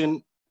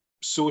affecting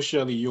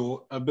socially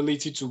your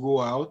ability to go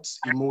out,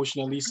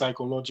 emotionally,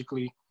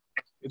 psychologically.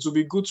 It would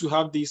be good to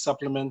have these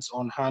supplements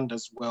on hand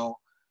as well.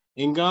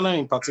 In Ghana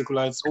in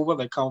particular, it's over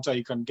the counter,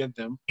 you can get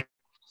them.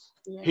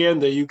 Here in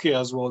the UK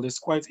as well, it's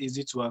quite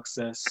easy to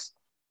access.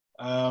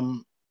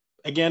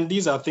 Again,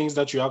 these are things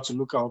that you have to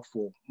look out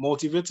for.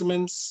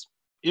 Multivitamins,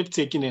 if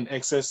taken in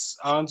excess,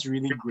 aren't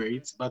really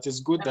great, but it's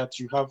good that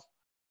you have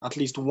at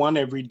least one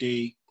every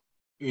day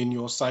in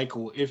your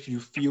cycle if you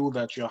feel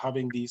that you're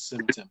having these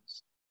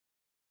symptoms.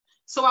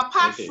 So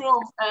apart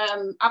from,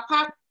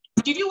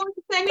 did you want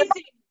to say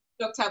anything,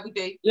 Dr.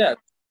 Abude? Yeah.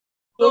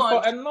 So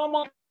for a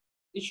normal,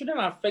 it shouldn't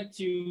affect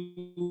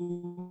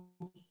you,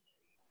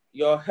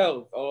 your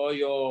health,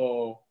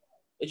 or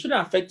it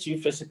shouldn't affect you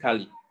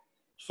physically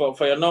for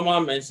your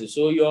normal menses.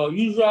 So your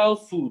usual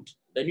food,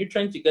 the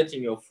nutrients you get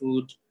in your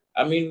food,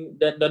 I mean,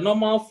 the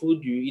normal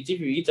food you eat, if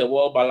you eat a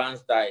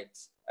well-balanced diet,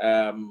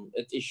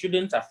 it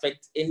shouldn't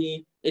affect I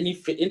mean,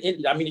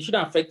 it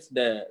shouldn't affect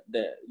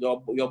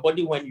your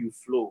body when you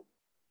flow.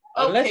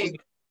 Unless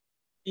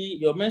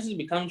your menses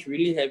becomes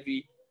really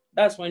heavy,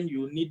 that's when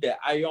you need the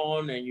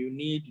iron and you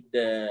need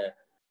the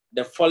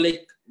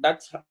folic.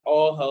 That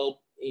all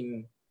help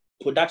in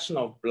production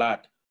of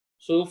blood.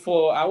 So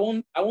I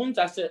won't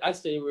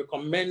say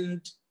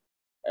recommend.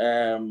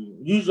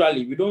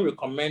 Usually we don't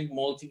recommend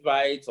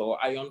multivites or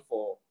iron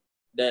for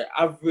the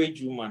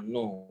average woman.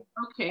 No.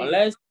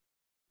 Unless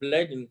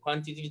blood in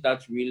quantities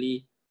that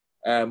really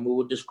we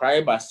would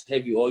describe as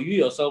heavy, or you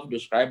yourself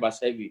describe as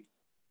heavy.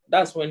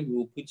 That's when we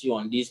will put you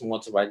on these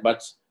multivitamins,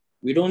 but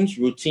we don't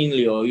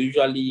routinely or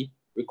usually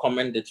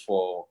recommend it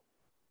for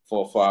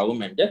our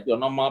women. Just your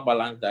normal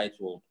balanced diet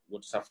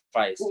would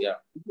suffice. Yeah.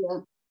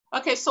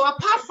 Okay, so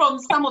apart from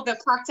some of the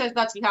factors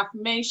that we have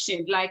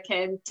mentioned, like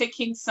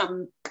taking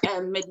some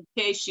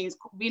medications,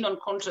 being on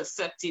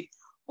contraceptive,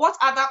 what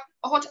other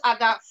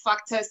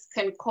factors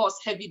can cause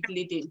heavy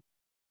bleeding?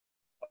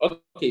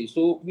 Okay,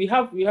 so we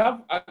have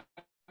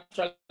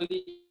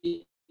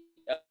actually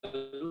a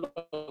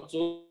lot.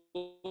 So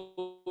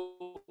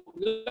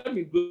let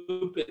me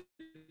group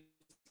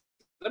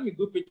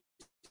it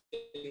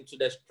into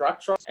the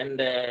structure and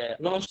the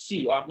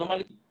non-C or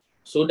abnormality.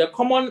 So the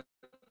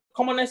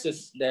commonest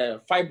is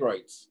the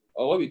fibroids,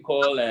 or what we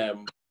call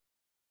in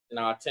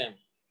our term.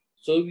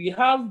 So we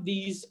have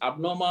these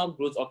abnormal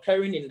growths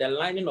occurring in the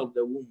lining of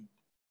the womb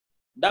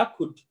that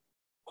could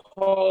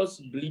cause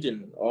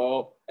bleeding,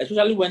 or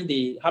especially when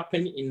they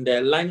happen in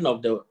the lining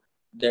of the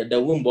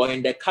womb or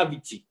in the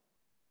cavity.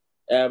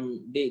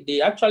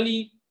 They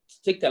actually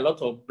take a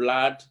lot of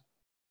blood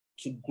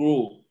to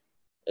grow.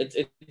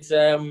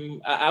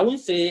 I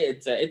wouldn't say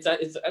it's a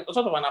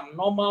sort of an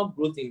abnormal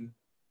growth in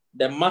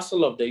the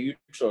muscle of the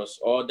uterus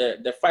or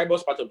the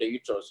fibrous part of the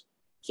uterus.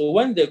 So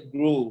when they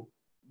grow,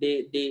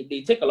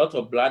 they take a lot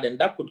of blood, and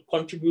that could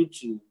contribute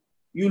to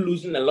you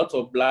losing a lot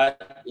of blood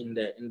in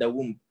the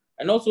womb.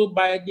 And also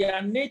by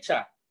their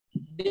nature,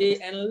 they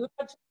enlarge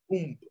the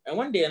womb. And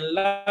when they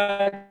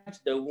enlarge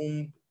the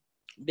womb,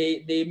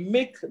 they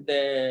make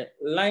the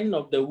lining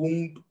of the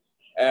womb,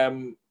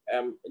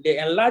 they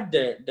enlarge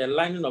the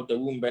lining of the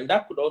womb, and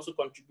that could also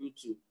contribute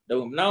to the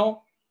womb.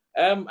 Now,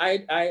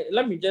 I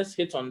let me just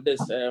hit on this.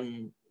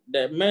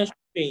 The menstrual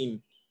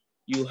pain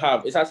you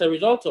have is as a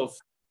result of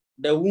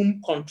the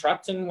womb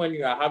contracting when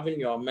you are having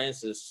your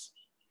menses.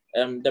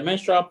 The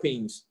menstrual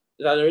pains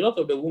is as a result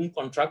of the womb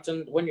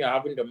contracting when you are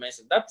having the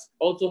menses. That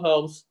also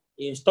helps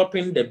in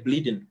stopping the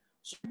bleeding.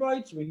 So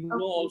we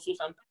know also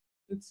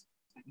sometimes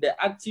the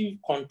active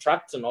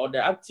contracting or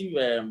the active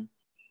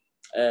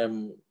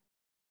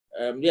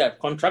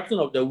contracting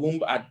of the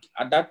womb at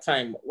that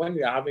time when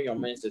you are having your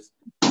menses,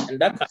 and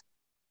that can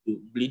lead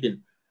to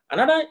bleeding.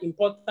 Another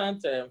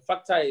important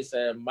factor is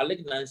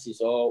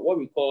malignancies, or what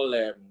we call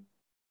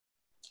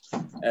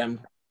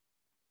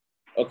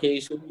okay,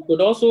 so you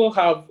could also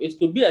have, it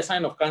could be a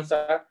sign of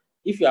cancer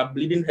if you are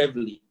bleeding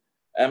heavily,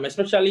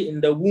 especially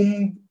in the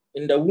womb,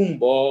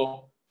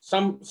 or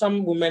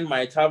some women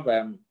might have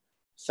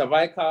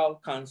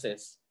cervical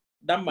cancers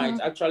that might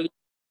actually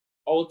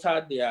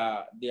alter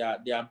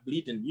their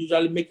bleeding,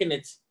 usually making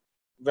it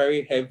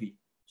very heavy.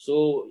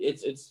 So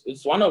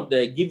it's one of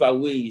the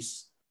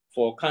giveaways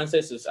for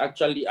cancers is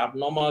actually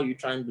abnormal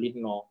uterine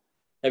bleeding or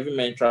heavy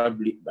menstrual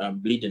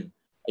bleeding.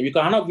 And you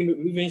can have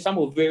even some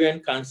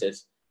ovarian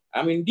cancers.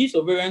 I mean, these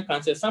ovarian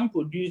cancers, some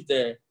produce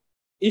the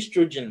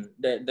estrogen,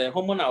 the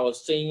hormone I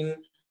was saying,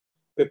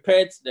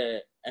 prepares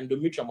the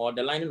endometrium or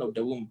the lining of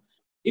the womb.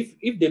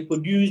 If they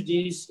produce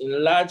these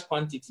in large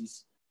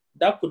quantities,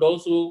 that could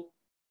also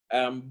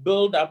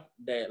build up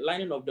the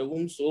lining of the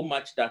womb so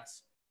much that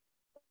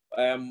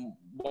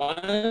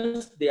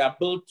once they are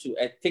built to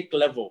a thick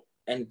level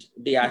and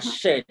they are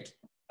shed,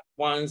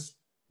 once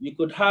you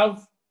could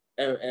have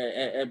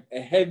a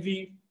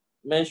heavy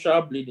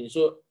menstrual bleeding.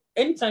 So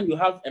anytime you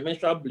have a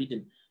menstrual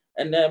bleeding,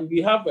 and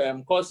we have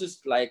causes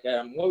like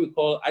what we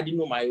call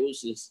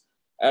adenomyosis.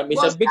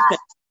 It's a big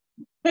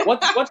thing.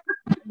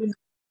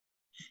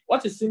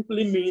 What it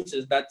simply means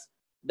is that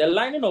the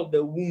lining of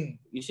the womb,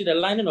 you see the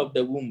lining of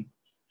the womb,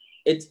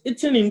 it's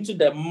eating into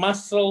the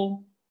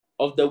muscle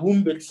of the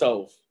womb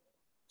itself.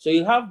 So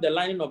you have the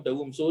lining of the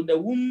womb. So the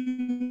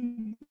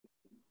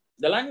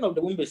lining of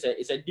the womb is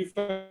a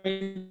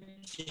different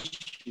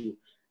tissue,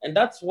 and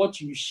that's what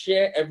you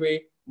share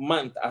every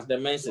month as the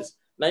menses.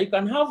 Now you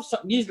can have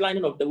this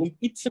lining of the womb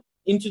eating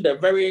into the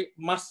very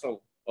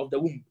muscle of the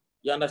womb.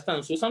 You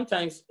understand? So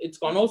sometimes it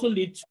can also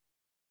lead to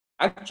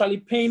actually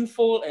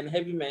painful and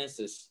heavy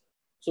menses.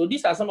 So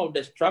these are some of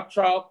the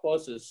structural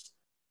causes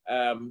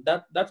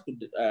that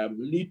could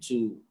lead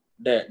to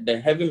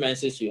the heavy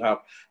menses you have.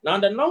 Now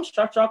the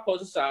non-structural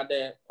causes are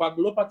the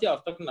coagulopathy I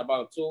was talking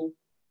about. So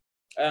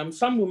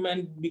some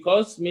women,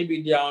 because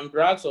maybe they are on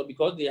drugs or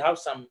because they have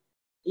some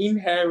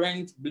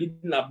inherent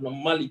bleeding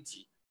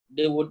abnormality,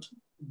 they would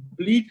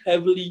bleed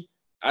heavily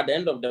at the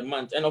end of the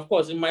month. And of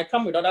course, it might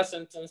come with other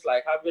symptoms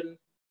like having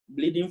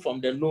bleeding from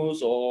the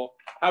nose or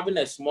having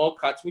a small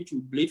cut which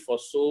will bleed for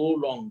so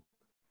long.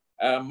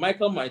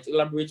 Michael might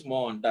elaborate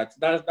more on that.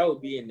 That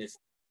would be in his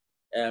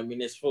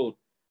field.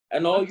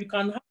 And or you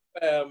can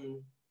have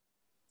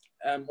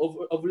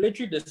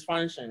ovulatory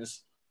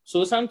dysfunctions.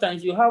 So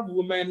sometimes you have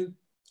women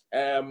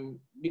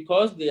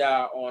because they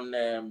are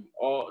on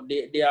or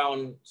they are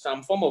on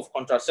some form of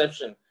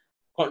contraception.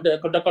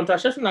 The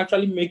contraception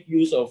actually make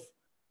use of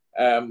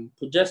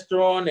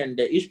progesterone and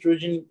the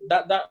estrogen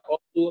that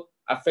also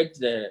affects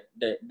the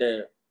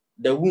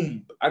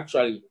womb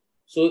actually.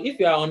 So if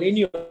you are on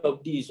any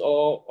of these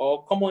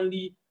or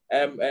commonly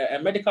a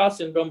medical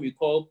syndrome we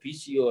call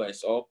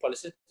PCOS or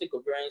polycystic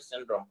ovarian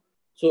syndrome.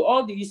 So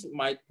all these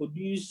might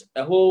produce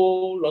a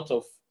whole lot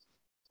of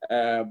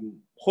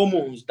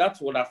hormones that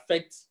would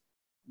affect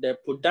the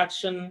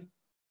production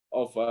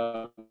of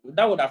the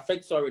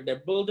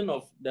building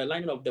of the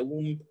lining of the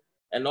womb,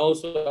 and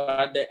also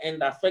at the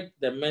end affect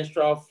the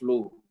menstrual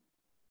flow.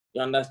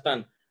 You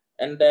understand?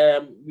 And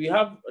we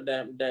have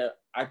the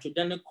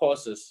iatrogenic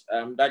causes.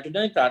 The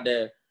iatrogenic are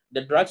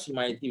the drugs you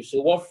might use.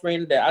 So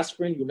warfarin, the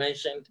aspirin you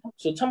mentioned.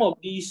 So some of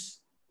these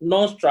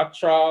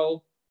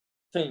non-structural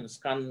things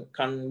can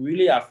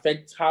really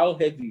affect how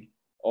heavy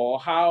or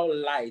how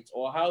light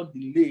or how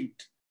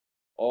delayed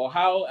or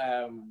how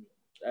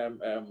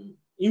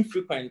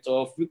infrequent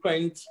or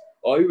frequent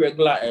or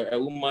irregular a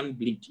woman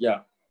bleed.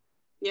 Yeah.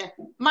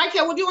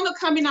 Michael, would you want to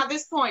come in at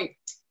this point?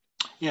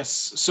 Yes.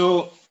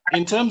 So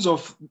in terms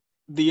of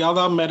the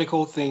other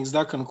medical things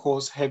that can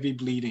cause heavy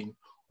bleeding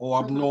or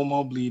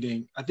abnormal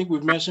bleeding, I think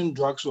we've mentioned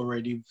drugs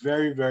already.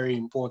 Very, very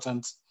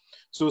important.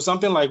 So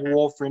something like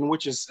warfarin,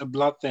 which is a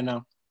blood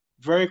thinner,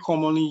 very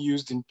commonly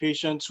used in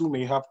patients who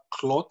may have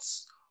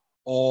clots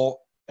or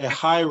a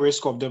high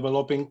risk of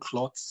developing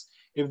clots.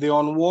 If they're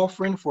on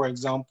warfarin, for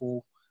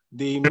example,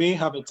 they may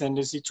have a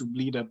tendency to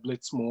bleed a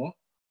bit more.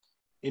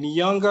 In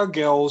younger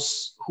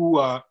girls who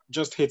are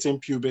just hitting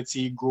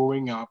puberty,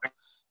 growing up,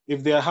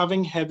 if they're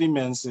having heavy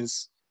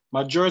menses,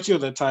 majority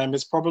of the time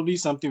it's probably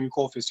something we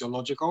call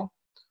physiological.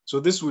 So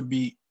this would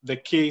be the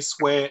case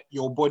where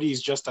your body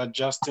is just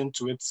adjusting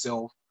to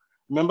itself.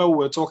 Remember, we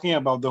were talking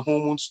about the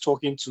hormones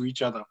talking to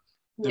each other,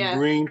 the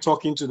brain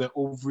talking to the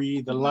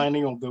ovary, the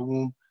lining of the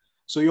womb.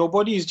 So your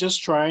body is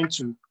just trying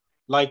to,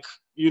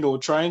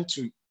 trying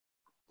to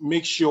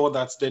make sure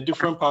that the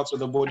different parts of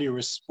the body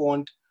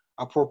respond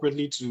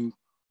appropriately to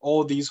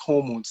all these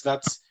hormones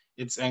that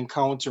it's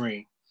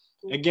encountering.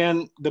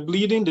 Again, the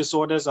bleeding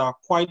disorders are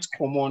quite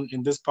common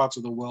in this part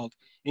of the world.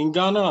 In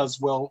Ghana as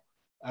well,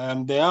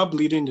 there are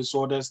bleeding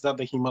disorders that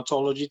the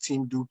hematology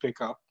team do pick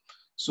up.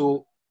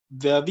 So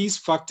there are these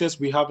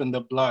factors we have in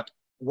the blood.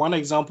 One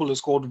example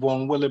is called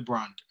von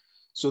Willebrand.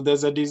 So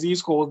there's a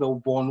disease called the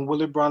von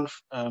Willebrand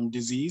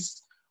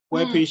disease,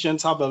 where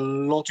patients have a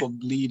lot of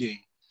bleeding.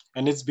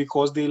 And it's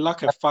because they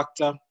lack a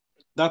factor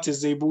that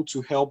is able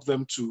to help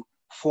them to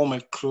form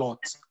a clot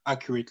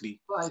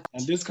accurately. Right.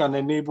 And this can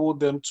enable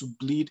them to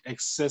bleed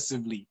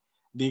excessively.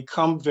 They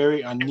become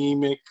very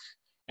anemic,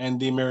 and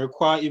they may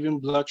require even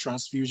blood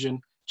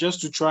transfusion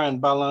just to try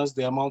and balance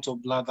the amount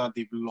of blood that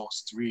they've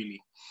lost, really.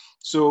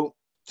 So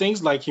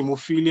things like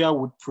hemophilia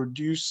would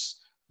produce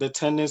the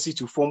tendency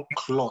to form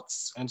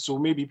clots. And so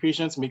maybe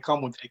patients may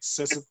come with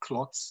excessive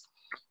clots.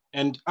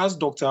 And as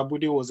Dr.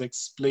 Abude was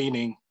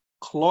explaining,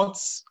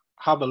 clots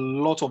have a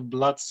lot of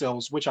blood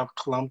cells which have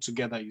clumped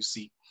together, you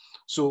see.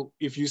 So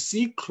if you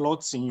see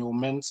clots in your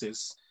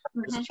menses,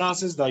 there's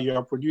chances that you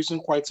are producing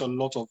quite a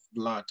lot of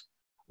blood,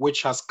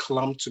 which has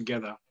clumped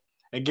together.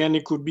 Again,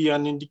 it could be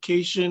an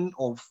indication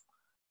of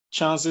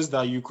chances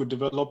that you could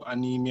develop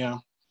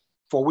anemia,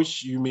 for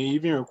which you may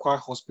even require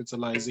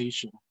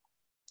hospitalization.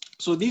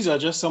 So these are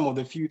just some of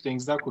the few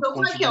things that could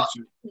contribute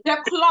to. The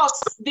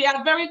clots, they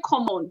are very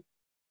common.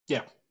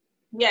 Yeah.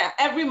 Yeah,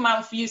 every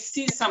month you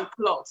see some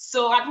clots.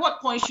 So at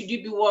what point should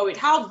you be worried?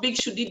 How big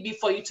should it be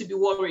for you to be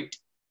worried?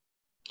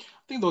 I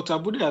think Dr.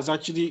 Abude has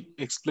actually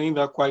explained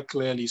that quite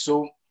clearly.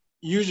 So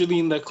usually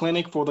in the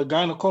clinic, for the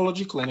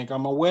gynecology clinic,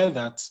 I'm aware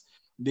that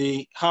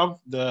they have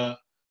the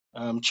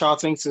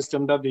charting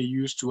system that they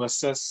use to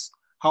assess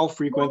how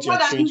frequent you're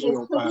changing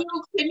your pad.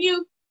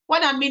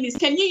 What I mean is,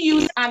 can you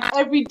use an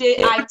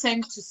everyday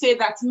item to say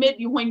that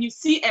maybe when you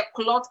see a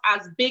clot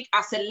as big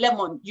as a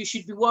lemon, you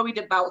should be worried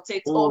about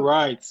it? Oh,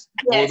 right.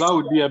 Yes. Well, that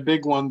would be a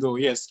big one though,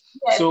 yes.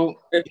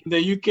 So in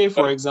the UK,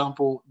 for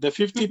example, the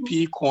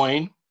 50p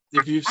coin,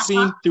 if you've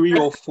seen 3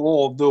 or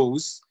 4 of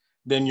those,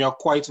 then you're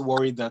quite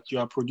worried that you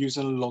are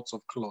producing lots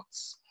of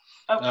clots.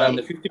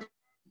 Okay.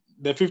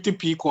 The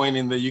 50p coin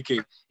in the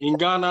UK. In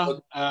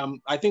Ghana,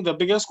 I think the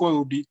biggest coin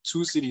would be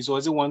 2 cedis, or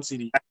is it 1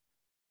 cedi?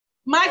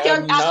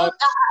 Michael,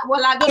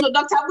 I don't know,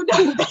 Dr.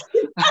 Abude.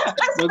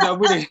 Dr.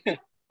 Abude,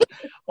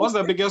 what's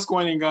the biggest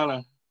coin in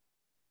Ghana?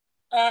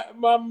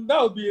 That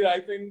would be, I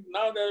think,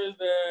 now there is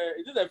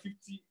it is a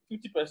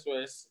 50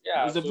 pesos.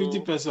 Yeah. It's a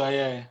 50 peso,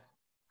 yeah.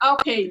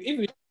 Okay.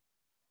 If you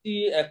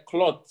see a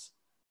clot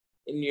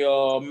in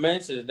your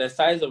menses the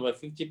size of a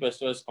 50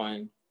 pesos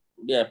coin,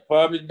 yeah,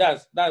 probably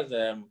that's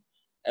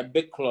a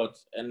big clot,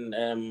 and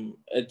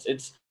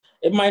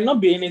it might not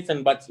be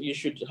anything, but you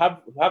should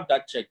have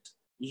that checked.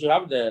 You should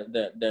have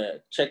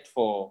the checked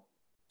for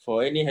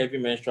any heavy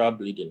menstrual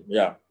bleeding.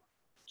 Yeah.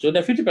 So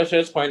the 50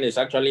 pesos coin is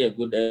actually a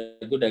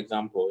good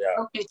example.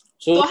 Yeah. Okay.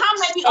 So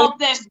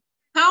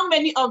how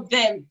many of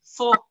them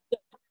for?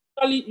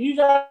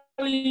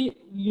 Usually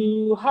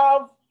you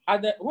have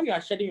when you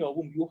are shedding your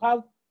womb, you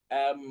have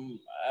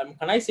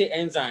can I say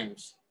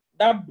enzymes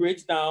that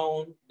breaks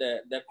down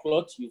the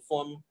clots you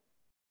form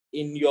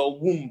in your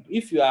womb.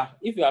 If you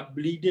are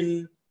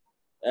bleeding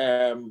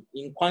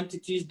in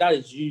quantities that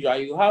is usual,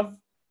 you have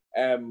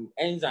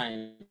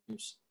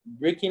enzymes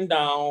breaking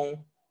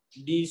down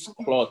these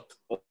clots.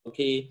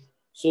 Okay,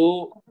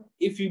 so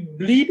if you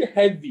bleed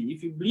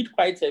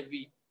quite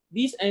heavy,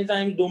 these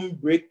enzymes don't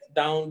break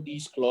down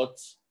these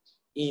clots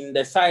in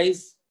the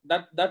size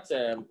that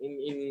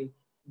in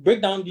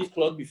break down these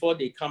clots before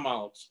they come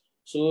out.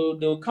 So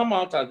they'll come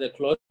out as the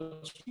clot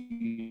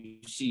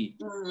you see.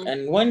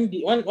 And when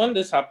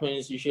this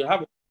happens, you should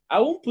have. I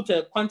won't put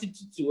a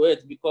quantity to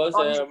it because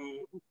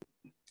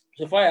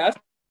if I ask,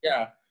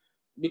 yeah,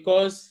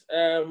 because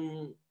I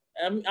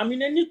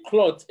mean any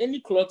clot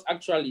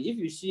actually, if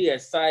you see a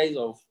size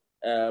of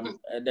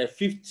the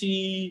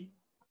 50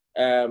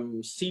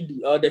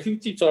 CD or the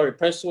 50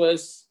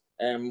 pesos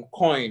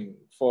coin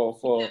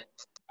for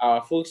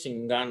our folks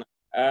in Ghana,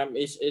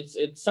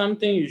 it's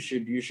something you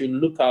should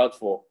look out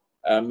for.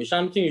 It's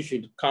something you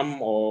should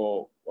come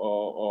or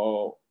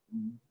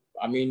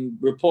I mean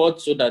report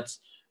so that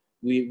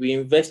we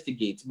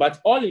investigate.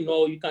 But all in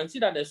all, you can see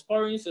that the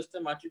scoring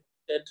system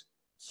attributed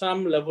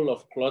some level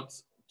of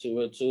clots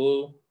to it.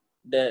 So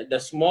the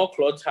small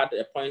clot had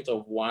a point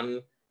of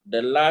 1,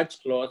 the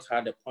large clot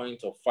had a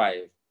point of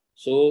 5.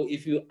 So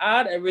if you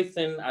add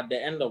everything at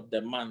the end of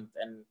the month,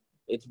 and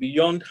it's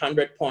beyond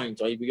 100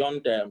 points or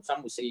beyond,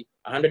 some would say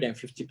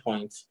 150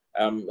 points,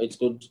 it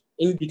could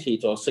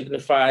indicate or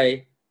signify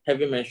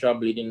heavy menstrual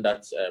bleeding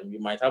that you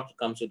might have to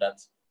come so that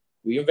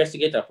we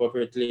investigate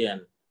appropriately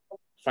and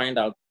find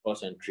out the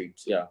cause and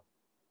treat. Yeah.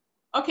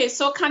 Okay,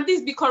 so can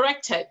this be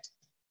corrected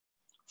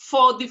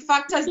for the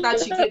factors that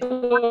you get,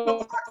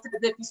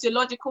 the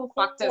physiological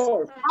factors?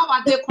 How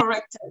are they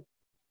corrected?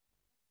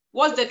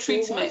 What's the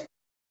treatment?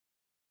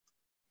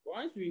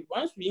 Once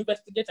we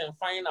investigate and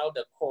find out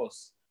the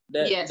cause,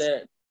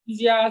 the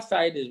easier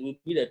side would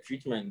be the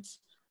treatment,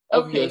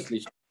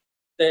 obviously.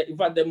 Okay. In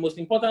fact, the most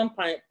important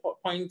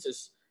point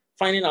is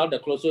finding out the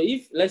cause. So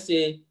if, let's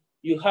say,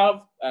 you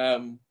have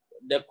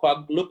the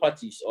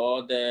coagulopathies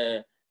or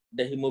the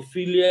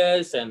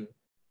hemophilias and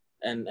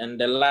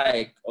the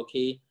like,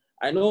 okay,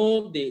 I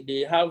know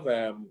they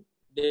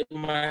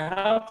might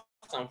have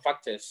some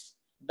factors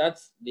that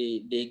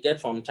they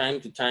get from time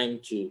to time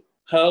to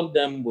help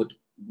them with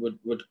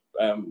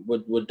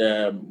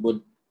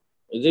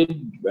is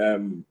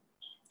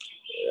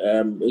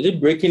it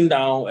breaking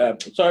down?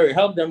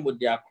 Help them with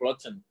their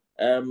clotting.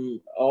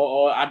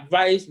 Or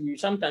advise.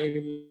 Sometimes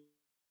we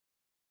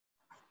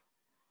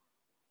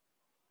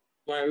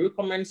might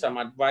recommend some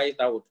advice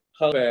that would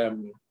help.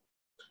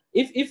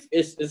 If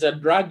it's a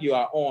drug you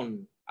are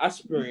on,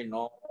 aspirin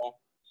or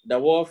the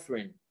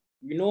warfarin,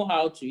 you know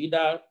how to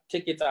either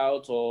take it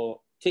out or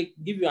give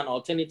you an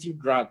alternative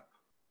drug,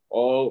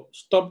 or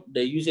stop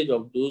the usage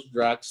of those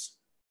drugs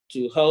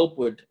to help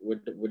with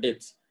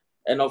it.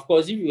 And of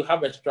course, if you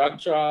have a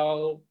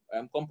structural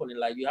component,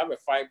 like you have a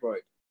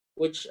fibroid,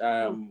 which is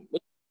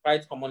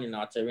quite common in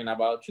our terrain,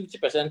 about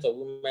 50% of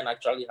women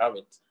actually have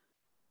it.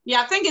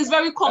 Yeah, I think it's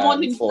very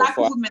common in Black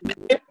women.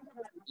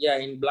 Yeah,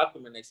 in Black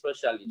women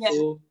especially. Yes.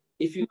 So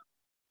if you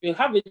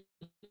have it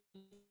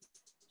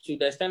to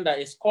the extent that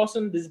it's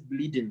causing this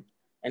bleeding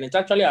and it's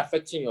actually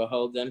affecting your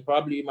health, then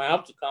probably you might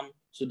have to come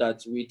so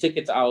that we take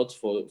it out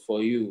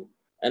for you.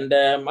 And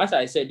as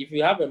I said, if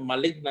you have a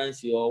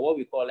malignancy or what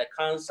we call a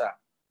cancer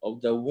of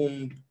the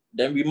womb,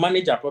 then we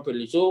manage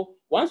appropriately. So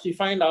once we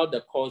find out the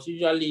cause,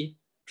 usually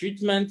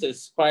treatment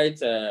is quite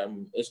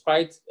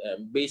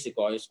basic,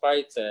 or it's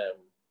quite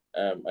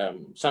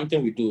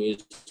something we do.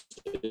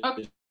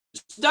 Okay.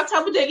 Dr.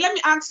 Abude, let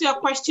me ask you a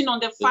question on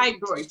the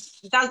fibroid.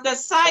 Does the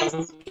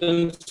size...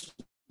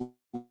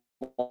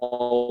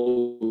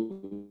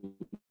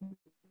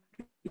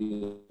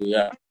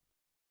 Yeah.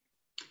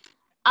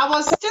 I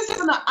was just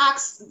going to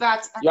ask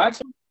that.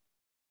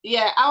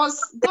 Yeah, I was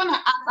going to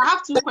ask, I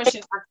have two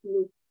questions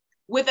actually.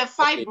 With the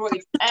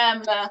fibroid,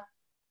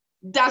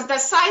 does the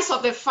size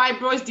of the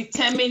fibroids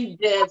determine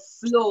the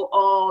flow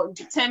or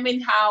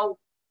determine how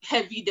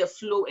heavy the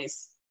flow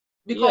is?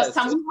 Because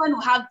some women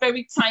will have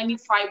very tiny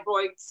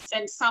fibroids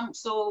and some,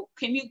 so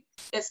can you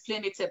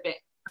explain it a bit?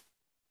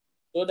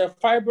 So the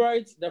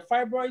fibroids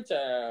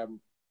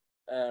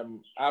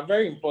are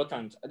very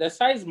important. The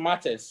size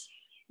matters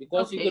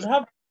because you could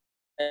have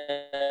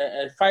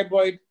a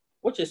fibroid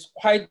which is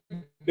quite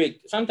big.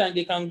 Sometimes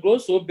they can grow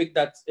so big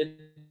that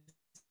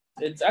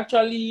it's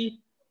actually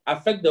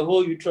affect the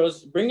whole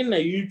uterus, bringing a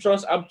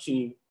uterus up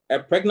to a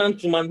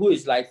pregnant woman who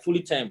is like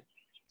fully term.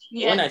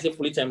 Yeah. When I say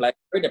fully term, like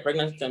the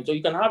pregnancy term, so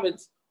you can have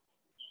it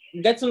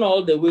getting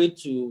all the way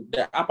to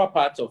the upper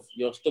part of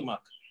your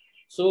stomach.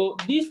 So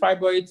these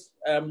fibroids,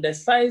 the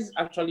size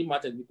actually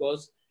matters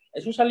because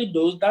especially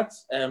those that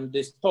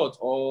distort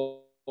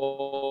or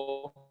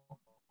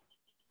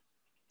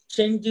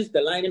changes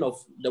the lining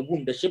of the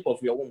womb, the shape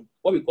of your womb,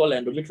 what we call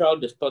endometrial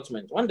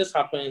distortment. When this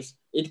happens,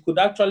 it could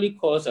actually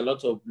cause a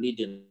lot of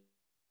bleeding.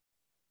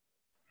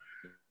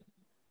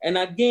 And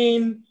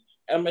again,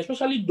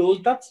 especially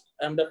those that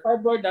the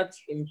fibroid that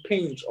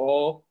impinge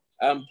or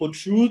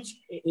protrudes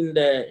in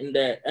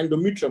the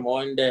endometrium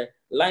or in the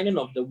lining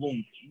of the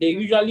womb, they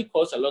usually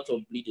cause a lot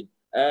of bleeding.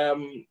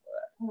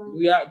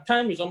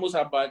 Time is almost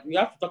about. We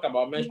have to talk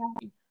about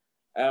menstruation.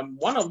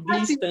 One of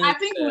these things. I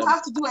think we'll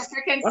have to do a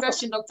second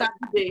session, Dr.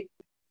 Abude.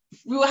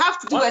 We will have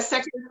to do a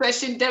second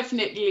session,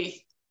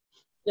 definitely.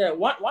 Yeah,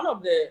 one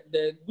of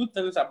the good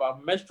things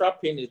about menstrual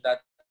pain is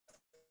that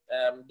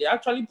they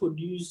actually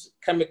produce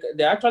chemical.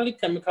 They're actually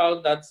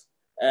chemicals that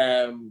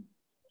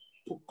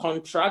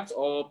contract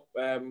or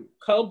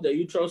help the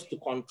uterus to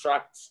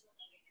contract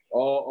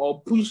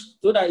or push,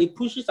 so that it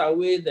pushes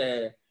away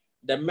the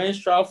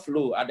menstrual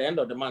flow at the end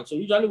of the month. So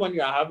usually when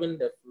you are having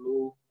the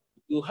flow,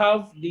 you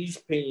have these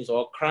pains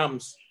or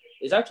cramps.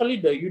 It's actually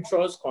the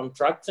uterus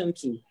contracting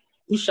to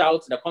push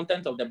out the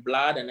content of the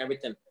blood and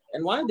everything.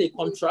 And when they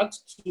contract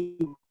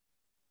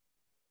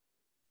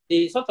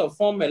they sort of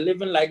form a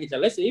living ligature.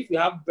 Let's say if you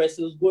have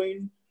vessels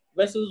going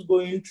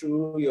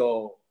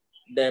through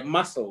the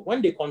muscle,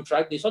 when they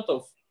contract, they sort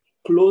of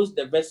close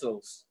the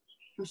vessels.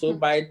 So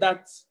by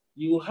that,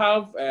 you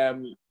have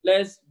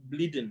less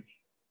bleeding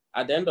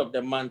at the end of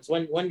the month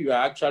when you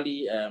are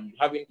actually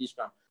having this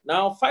cramp.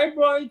 Now,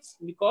 fibroids,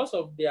 because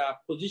of their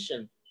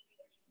position,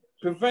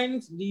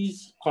 prevent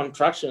these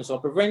contractions or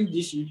prevent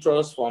this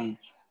uterus from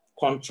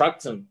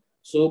contracting.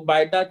 So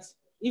by that,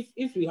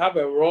 if you have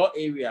a raw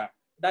area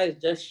that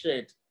is just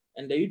shed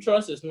and the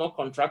uterus is not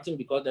contracting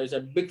because there's a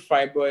big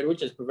fibroid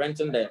which is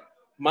preventing the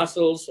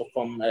muscles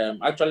from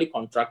actually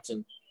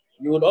contracting,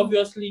 you would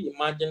obviously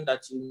imagine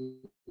that you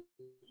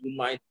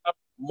might have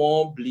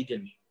more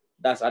bleeding.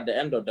 That's at the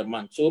end of the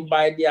month. So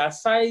by their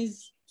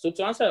size, so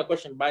to answer your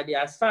question, by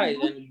their size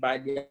and by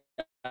their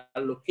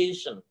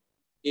location,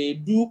 they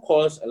do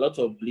cause a lot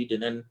of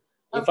bleeding. And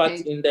in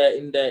fact,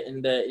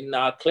 in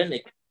our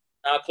clinic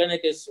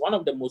is one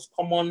of the most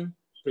common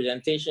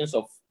presentations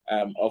of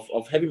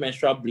heavy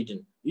menstrual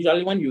bleeding.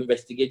 Usually, when you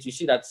investigate, you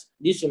see that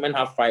these women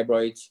have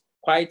fibroids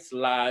quite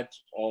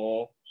large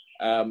or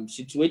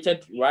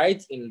situated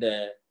right in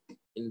the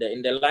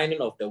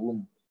lining of the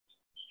womb.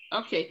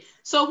 Okay,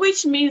 so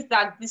which means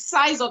that the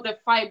size of the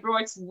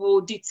fibroids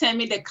will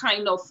determine the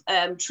kind of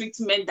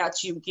treatment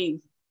that you give.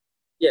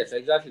 Yes,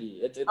 exactly.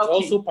 It's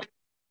also part of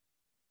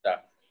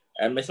that,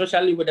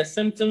 especially with the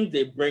symptoms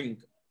they bring,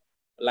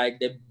 like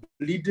the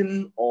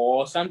bleeding,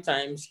 or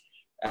sometimes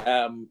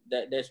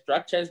the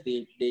structures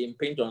they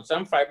impinge on.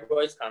 Some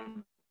fibroids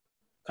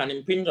can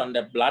impinge on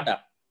the bladder.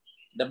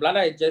 The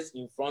bladder is just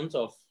in front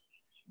of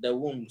the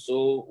womb.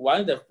 So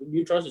while the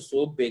uterus is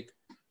so big,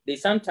 they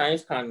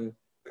sometimes can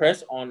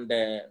press on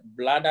the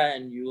bladder,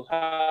 and you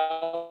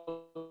have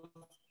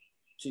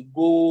to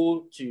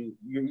go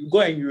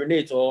and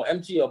urinate or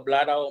empty your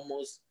bladder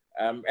almost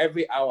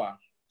every hour.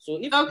 So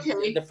if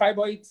the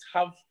fibroids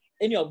have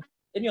any of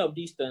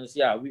these things,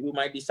 we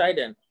might decide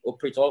and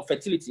operate. Or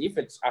fertility, if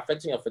it's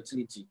affecting your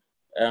fertility,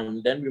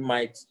 then we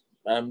might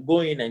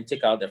go in and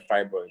take out the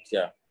fibroids.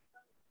 Yeah.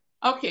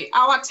 Okay,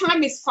 our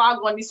time is far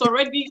gone. It's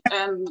already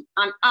an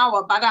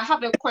hour, but I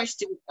have a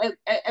question,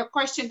 a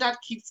question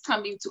that keeps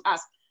coming to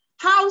us.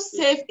 How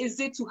safe is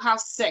it to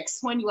have sex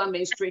when you are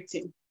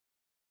menstruating?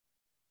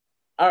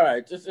 All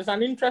right, it's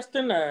an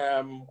interesting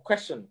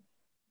question.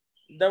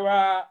 There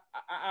are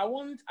I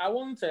won't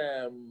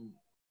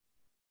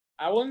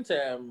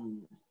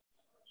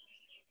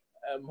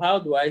how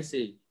do I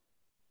say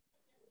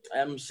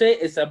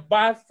it's a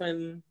bad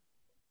thing.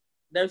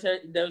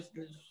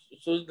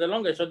 So the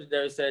long and short,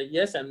 there is a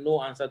yes and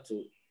no answer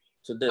to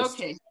this.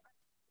 Okay.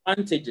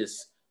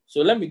 Advantages.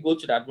 So let me go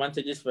to the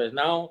advantages first.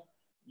 Now,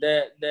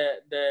 the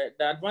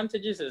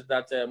advantages is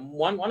that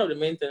one of the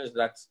main things is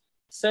that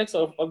sex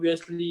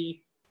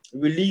obviously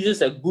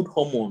releases a good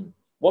hormone,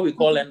 what we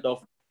call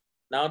endorphin.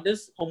 Now,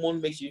 this hormone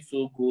makes you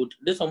feel good.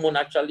 This hormone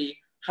actually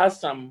has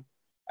some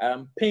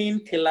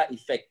painkiller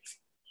effect.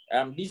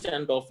 These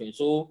endorphins.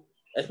 So,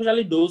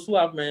 especially those who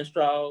have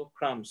menstrual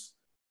cramps,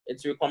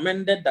 it's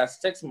recommended that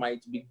sex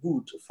might be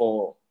good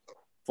for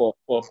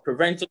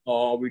preventing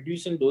or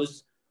reducing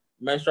those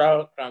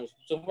menstrual cramps.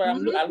 So, I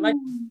like.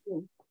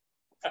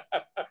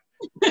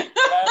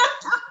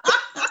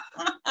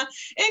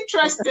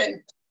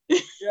 Interesting.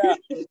 Yeah.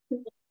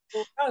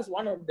 So that's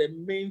one of the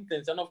main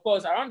things. And of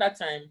course, around that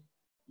time,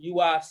 you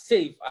are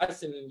safe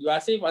as in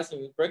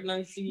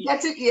pregnancy.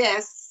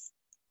 Yes.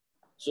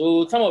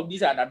 So some of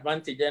these are the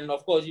advantage. And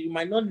of course, you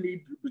might not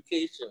need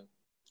lubrication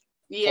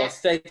for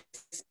sex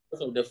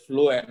because of the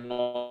flow and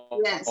all.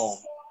 Yes.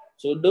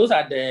 So those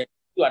are the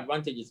two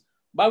advantages.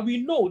 But we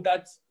know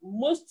that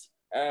most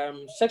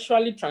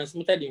sexually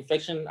transmitted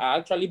infections are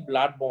actually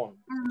bloodborne.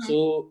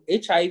 So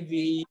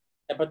HIV,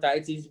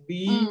 hepatitis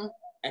B,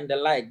 and the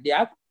like, they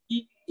are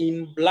actually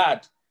in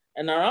blood.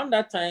 And around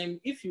that time,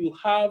 if you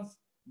have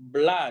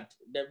blood,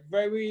 the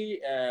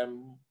very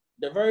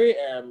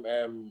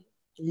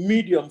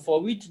medium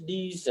for which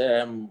these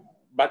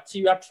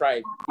bacteria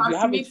thrive,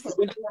 if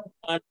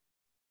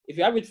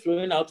you have it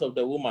flowing out of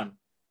the woman,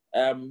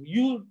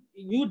 you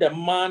the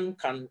man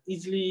can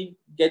easily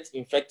get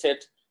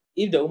infected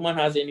if the woman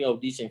has any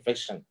of these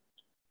infections.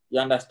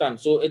 You understand?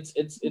 So it's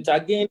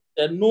again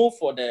a no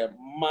for the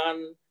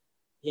man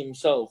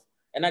himself.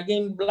 And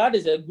again, blood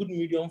is a good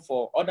medium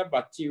for other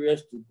bacteria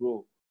to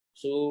grow.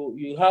 So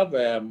you have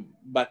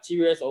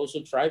bacteria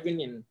also thriving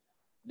in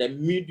the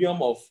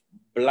medium of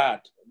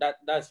blood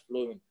that's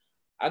flowing.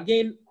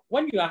 Again,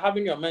 when you are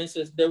having your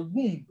menses, the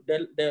womb,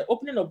 the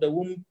opening of the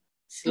womb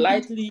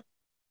slightly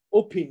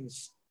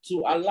opens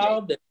to allow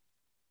the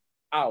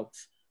out.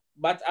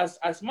 But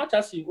as much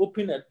as you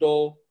open a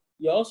door,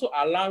 you're also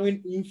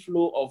allowing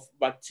inflow of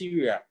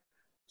bacteria.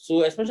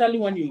 So especially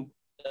when you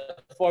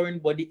foreign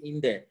body in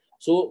there.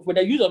 So for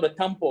the use of the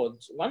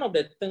tampons, one of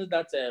the things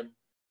that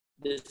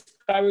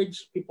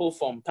discourage people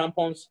from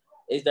tampons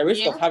is the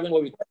risk of having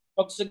what we call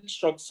toxic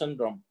shock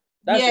syndrome.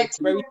 That's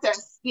a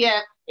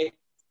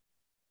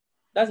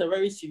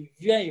very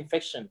severe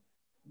infection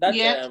that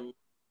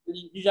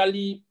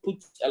usually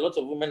puts a lot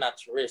of women at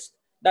risk.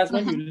 That's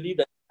when you leave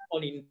the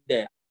tampon in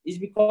there. It's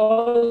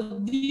because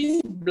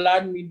this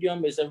blood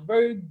medium is a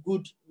very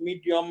good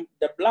medium.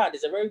 The blood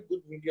is a very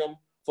good medium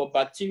for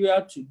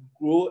bacteria to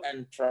grow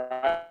and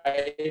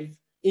thrive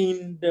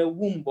in the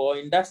womb or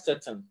in that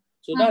setting.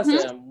 So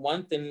that's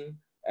one thing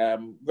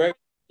very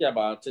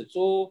about it.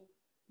 So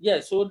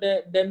so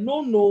the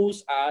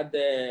no-nos are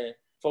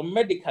for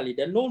medically,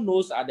 the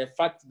no-nos are the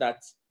fact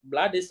that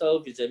blood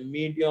itself is a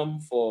medium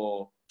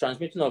for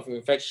transmission of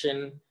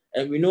infection,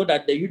 and we know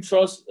that the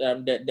uterus,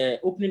 the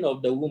opening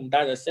of the womb,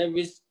 that the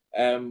cervix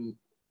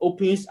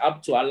opens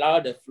up to allow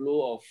the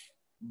flow of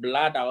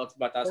blood out,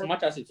 but as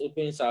much as it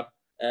opens up,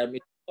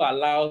 it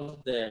allows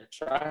the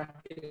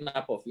tracking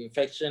up of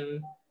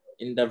infection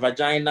in the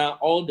vagina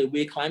all the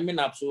way climbing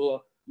up.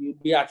 So you'll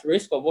be at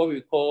risk of what we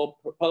call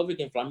pelvic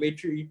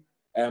inflammatory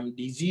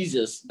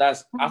diseases.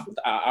 That's after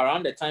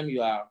around the time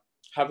you are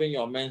having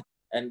your menses,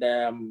 and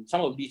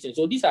some of these things.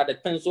 So these are the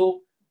things.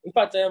 So in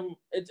fact,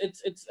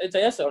 it's a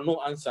yes or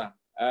no answer.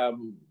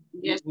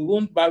 Yes. We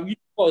won't, but we,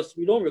 of course,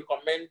 we don't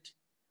recommend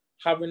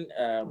having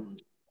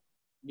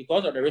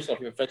because of the risk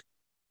of infection.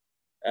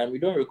 We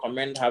don't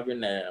recommend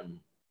having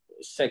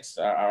sex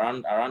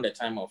around the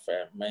time of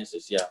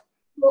menses. Yeah.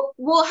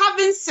 Will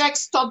having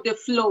sex stop the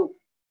flow?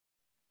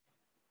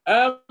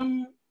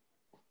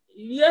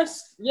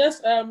 Yes.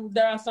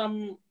 There are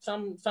some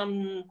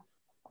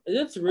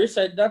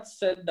research that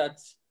said that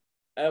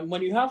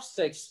when you have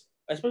sex,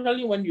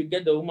 especially when you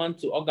get the woman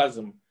to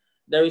orgasm,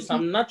 there is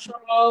some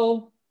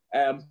natural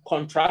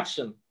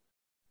contraction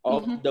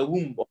of the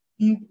womb,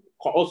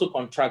 also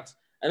contract.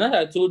 And as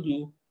I told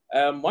you,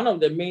 one of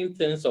the main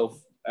things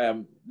of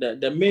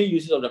the main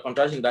uses of the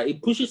contraction is that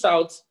it pushes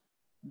out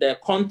the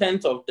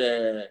content of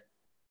the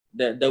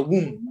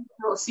womb.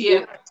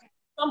 Yeah.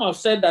 Some have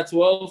said that,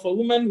 well, for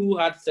women who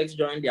had sex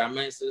during their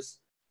menses,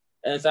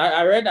 and so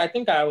I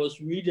think I was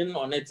reading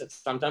on it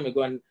some time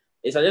ago, and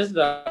it suggests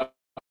that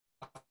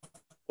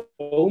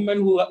for women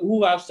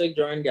who have sex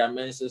during their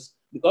menses,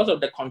 because of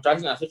the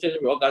contraction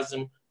associated with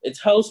orgasm, it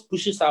helps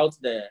pushes out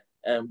the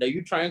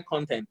uterine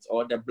content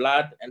or the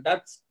blood, and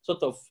that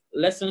sort of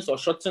lessens or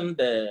shortens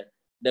the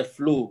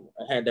flow,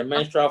 the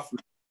menstrual flow.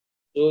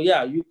 So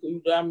yeah,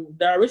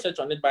 there are research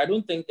on it, but I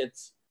don't think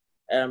it's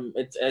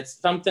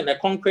something, a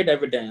concrete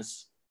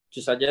evidence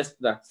to suggest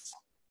that.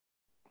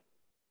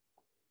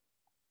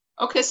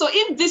 Okay, so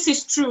if this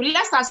is true,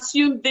 let's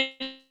assume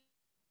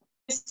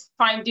this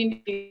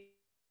finding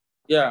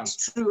is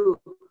true.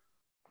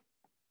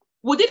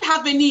 Would it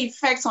have any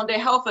effects on the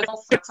health of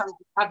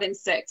having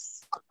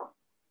sex?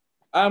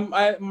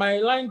 My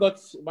line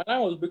was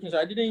breaking, so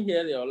I didn't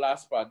hear the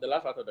last part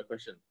of the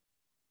question.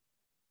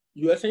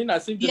 You were saying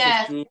as if this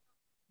is true.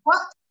 What?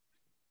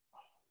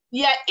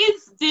 Yeah,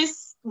 if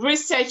this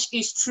research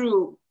is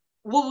true,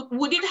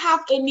 would it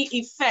have any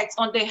effect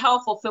on the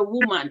health of a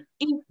woman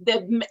if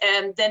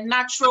the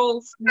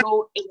natural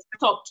flow is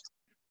stopped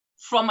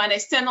from an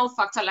external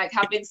factor like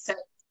having sex?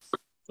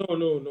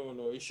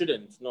 No, it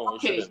shouldn't. No,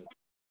 okay. It shouldn't.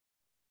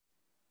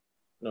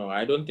 No,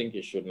 I don't think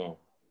it should, no.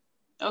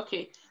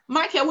 Okay.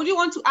 Michael, would you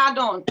want to add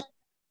on?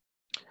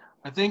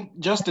 I think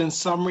just in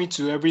summary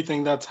to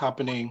everything that's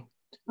happening,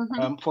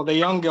 for the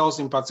young girls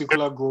in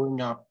particular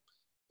growing up,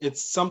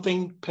 it's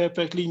something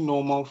perfectly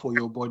normal for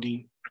your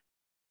body.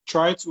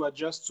 Try to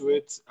adjust to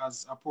it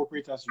as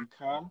appropriate as you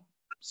can.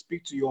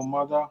 Speak to your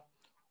mother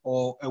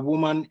or a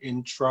woman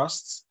in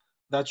trust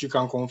that you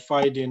can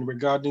confide in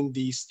regarding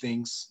these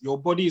things. Your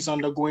body is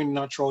undergoing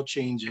natural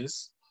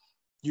changes.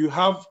 You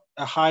have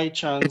a high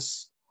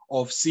chance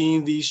of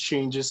seeing these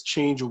changes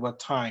change over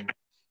time.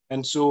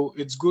 And so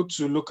it's good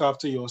to look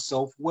after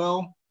yourself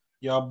well.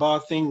 You are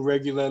bathing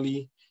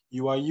regularly.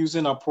 You are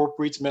using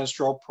appropriate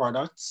menstrual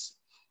products,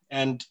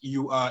 and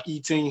you are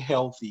eating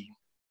healthy.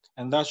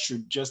 And that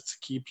should just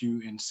keep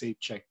you in safe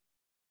check.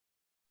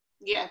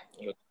 Yeah.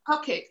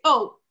 Okay.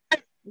 Oh,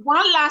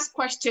 one last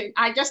question.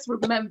 I just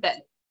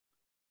remembered.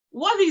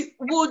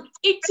 Would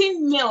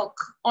eating milk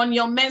on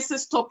your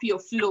menses stop your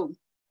flow?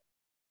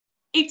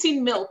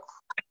 Eating milk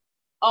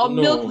or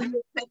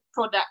milk-related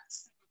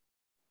products?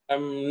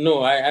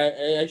 No,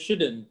 I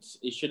shouldn't.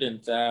 It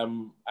shouldn't.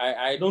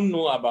 I don't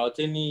know about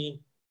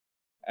any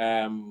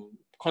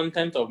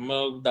content of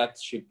milk that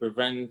should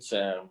prevent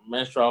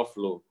menstrual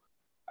flow.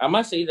 I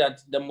must say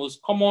that the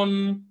most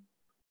common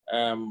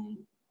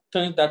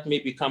things that may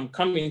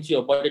come into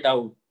your body that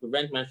will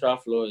prevent menstrual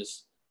flow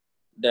is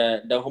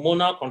the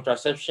hormonal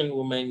contraception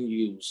women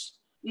use.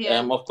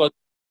 Yeah. Of course,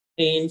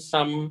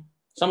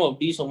 some of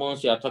these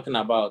hormones you are talking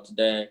about,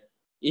 the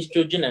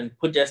estrogen and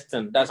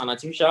progesterone, that's an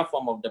artificial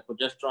form of the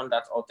progesterone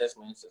that alters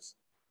menses.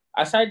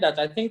 Aside that,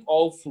 I think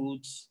all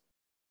foods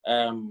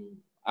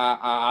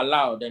are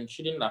allowed and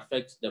shouldn't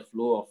affect the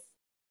flow of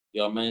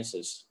your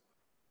menses.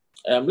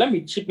 Let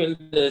me chip in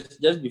this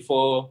just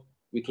before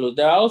we close.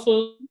 There are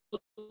also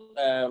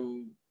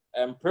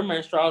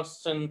premenstrual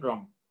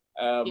syndrome.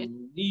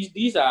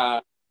 These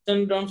are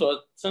syndromes or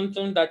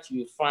symptoms that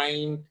you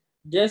find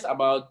just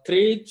about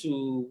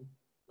within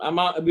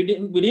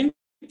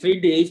 3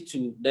 days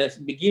to the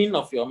beginning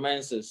of your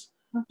menses.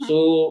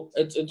 So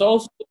it's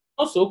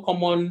also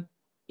common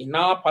in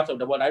our part of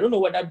the world. I don't know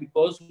whether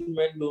because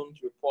women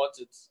don't report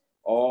it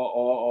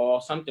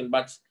or something,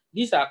 but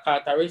these are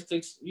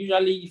characteristics,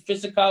 usually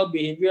physical,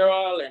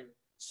 behavioral, and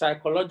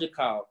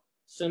psychological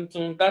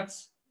symptoms that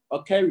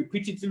occur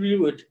repeatedly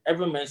with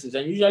every menses,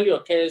 and usually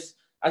occurs,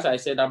 as I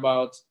said,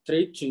 about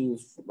 3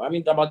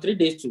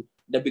 days to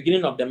the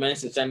beginning of the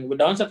menses. And with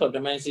the onset of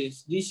the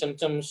menses, these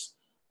symptoms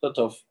sort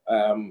of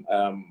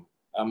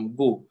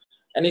go.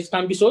 And it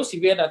can be so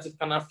severe that it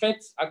can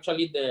affect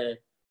actually the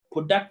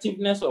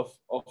productiveness of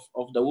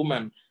the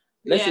woman.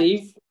 Let's say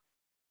if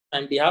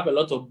and they have a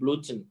lot of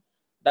bloating,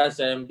 that's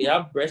they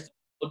have breast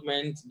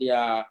development, they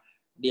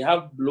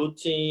have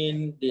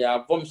bloating, they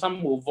have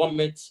some will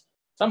vomit,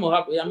 some will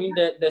have, I mean,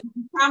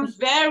 I'm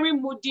very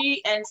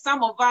moody, and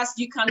some of us,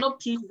 you cannot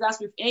please us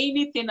with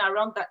anything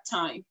around that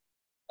time.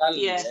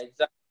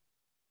 Exactly.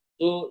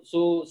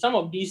 So some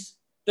of these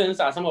things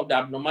are some of the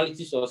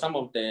abnormalities or some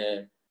of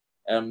the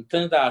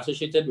things that are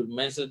associated with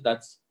menses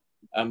that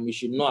we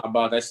should know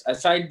about.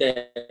 Aside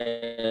the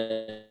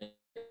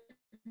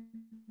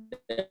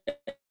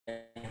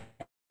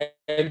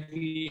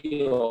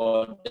heavy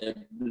or the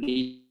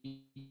bleeding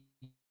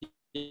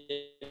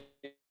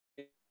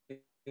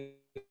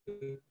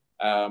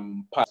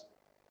part.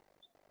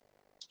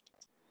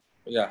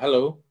 Yeah,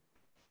 hello.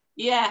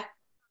 Yeah.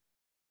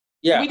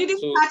 Yeah. We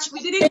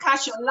didn't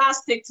catch your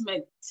last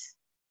statement.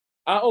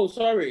 Oh,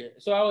 sorry.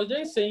 So I was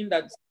just saying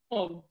that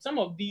some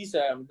of these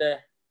the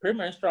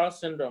premenstrual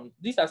syndrome,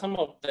 these are some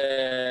of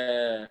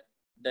the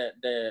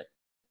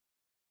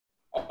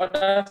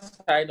other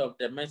side of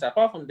the menses,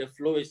 apart from the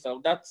flow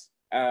itself, that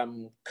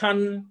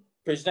can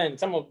present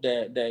some of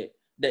the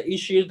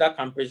issues that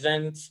can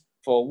present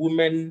for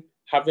women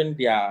having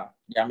their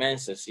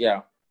menses.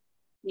 Yeah.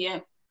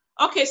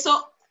 Okay,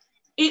 so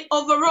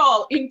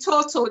overall, in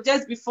total,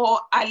 just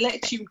before I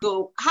let you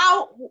go,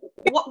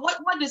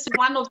 what is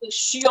one of the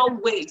sure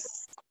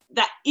ways,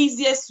 the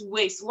easiest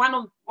ways, one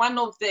of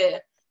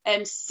the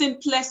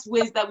simplest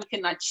ways that we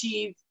can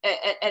achieve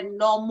a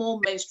normal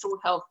menstrual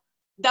health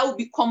that would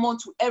be common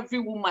to every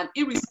woman,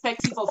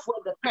 irrespective of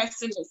where the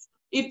person is?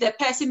 If the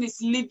person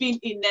is living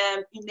in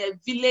a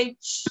village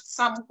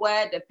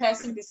somewhere, the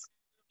person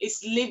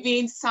is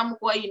living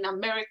somewhere in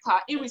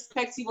America,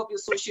 irrespective of your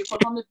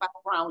socioeconomic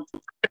background,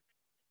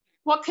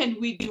 what can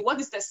we do? What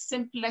is the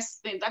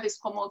simplest thing that is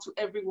common to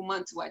every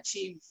woman to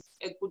achieve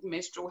a good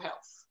menstrual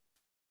health?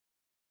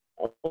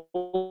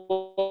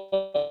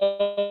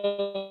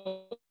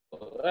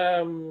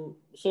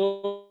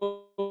 So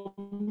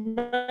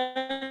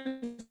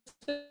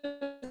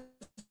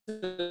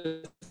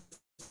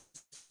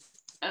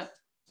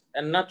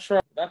and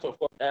natural, that of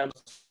course,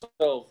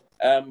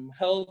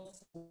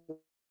 health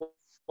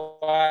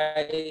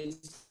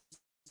wise,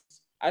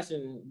 as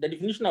in the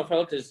definition of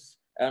health is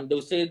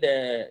they'll say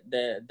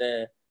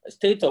the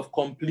state of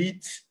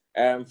complete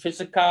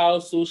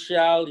physical,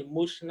 social,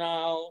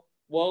 emotional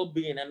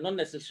well-being, and not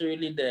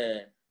necessarily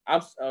the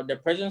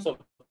presence of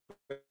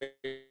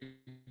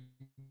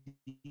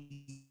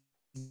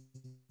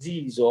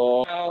disease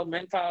or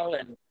mental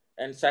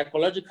and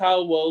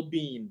psychological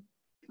well-being.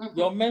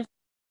 Your men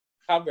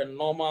have a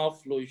normal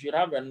flow. You should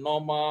have a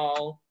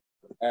normal,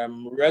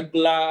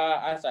 regular,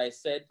 as I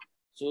said.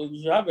 So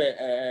you should have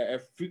a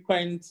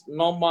frequent,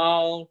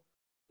 normal,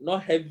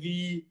 not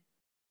heavy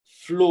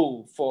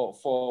flow for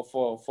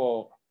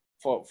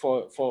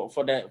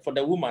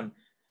the woman.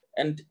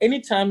 And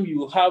anytime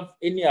you have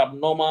any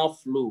abnormal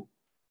flow,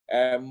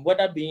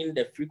 whether being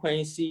the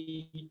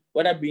frequency,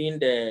 whether being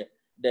the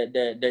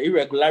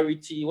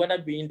irregularity, whether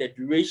being the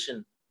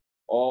duration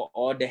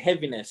or the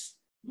heaviness,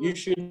 you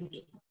should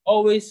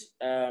always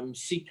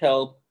seek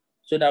help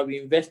so that we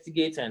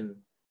investigate and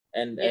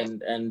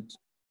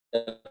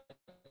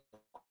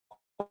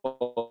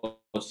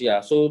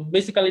yeah. So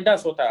basically,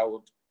 that's what I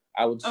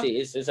would say.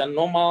 It's a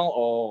normal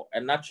or a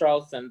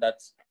natural thing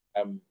that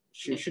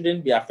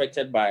shouldn't be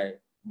affected by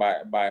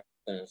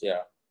things.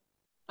 Yeah.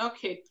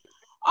 Okay.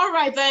 All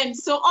right then.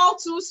 So all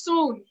too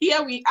soon,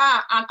 here we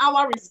are. An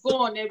hour is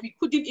gone, and we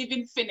couldn't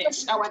even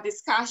finish our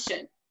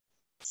discussion.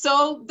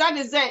 So that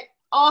is it.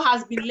 All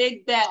has been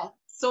laid bare.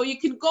 So you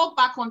can go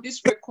back on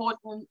this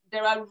recording.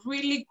 There are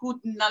really good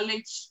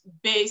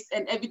knowledge-based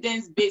and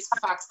evidence-based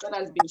facts that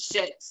has been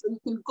shared. So you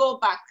can go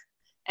back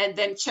and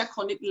then check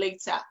on it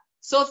later.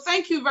 So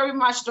thank you very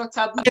much,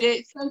 Dr.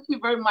 Bude. Thank you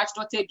very much,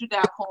 Dr.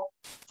 Dudako,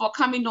 for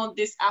coming on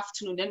this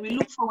afternoon. And we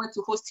look forward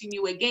to hosting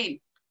you again.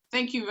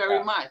 Thank you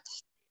very much.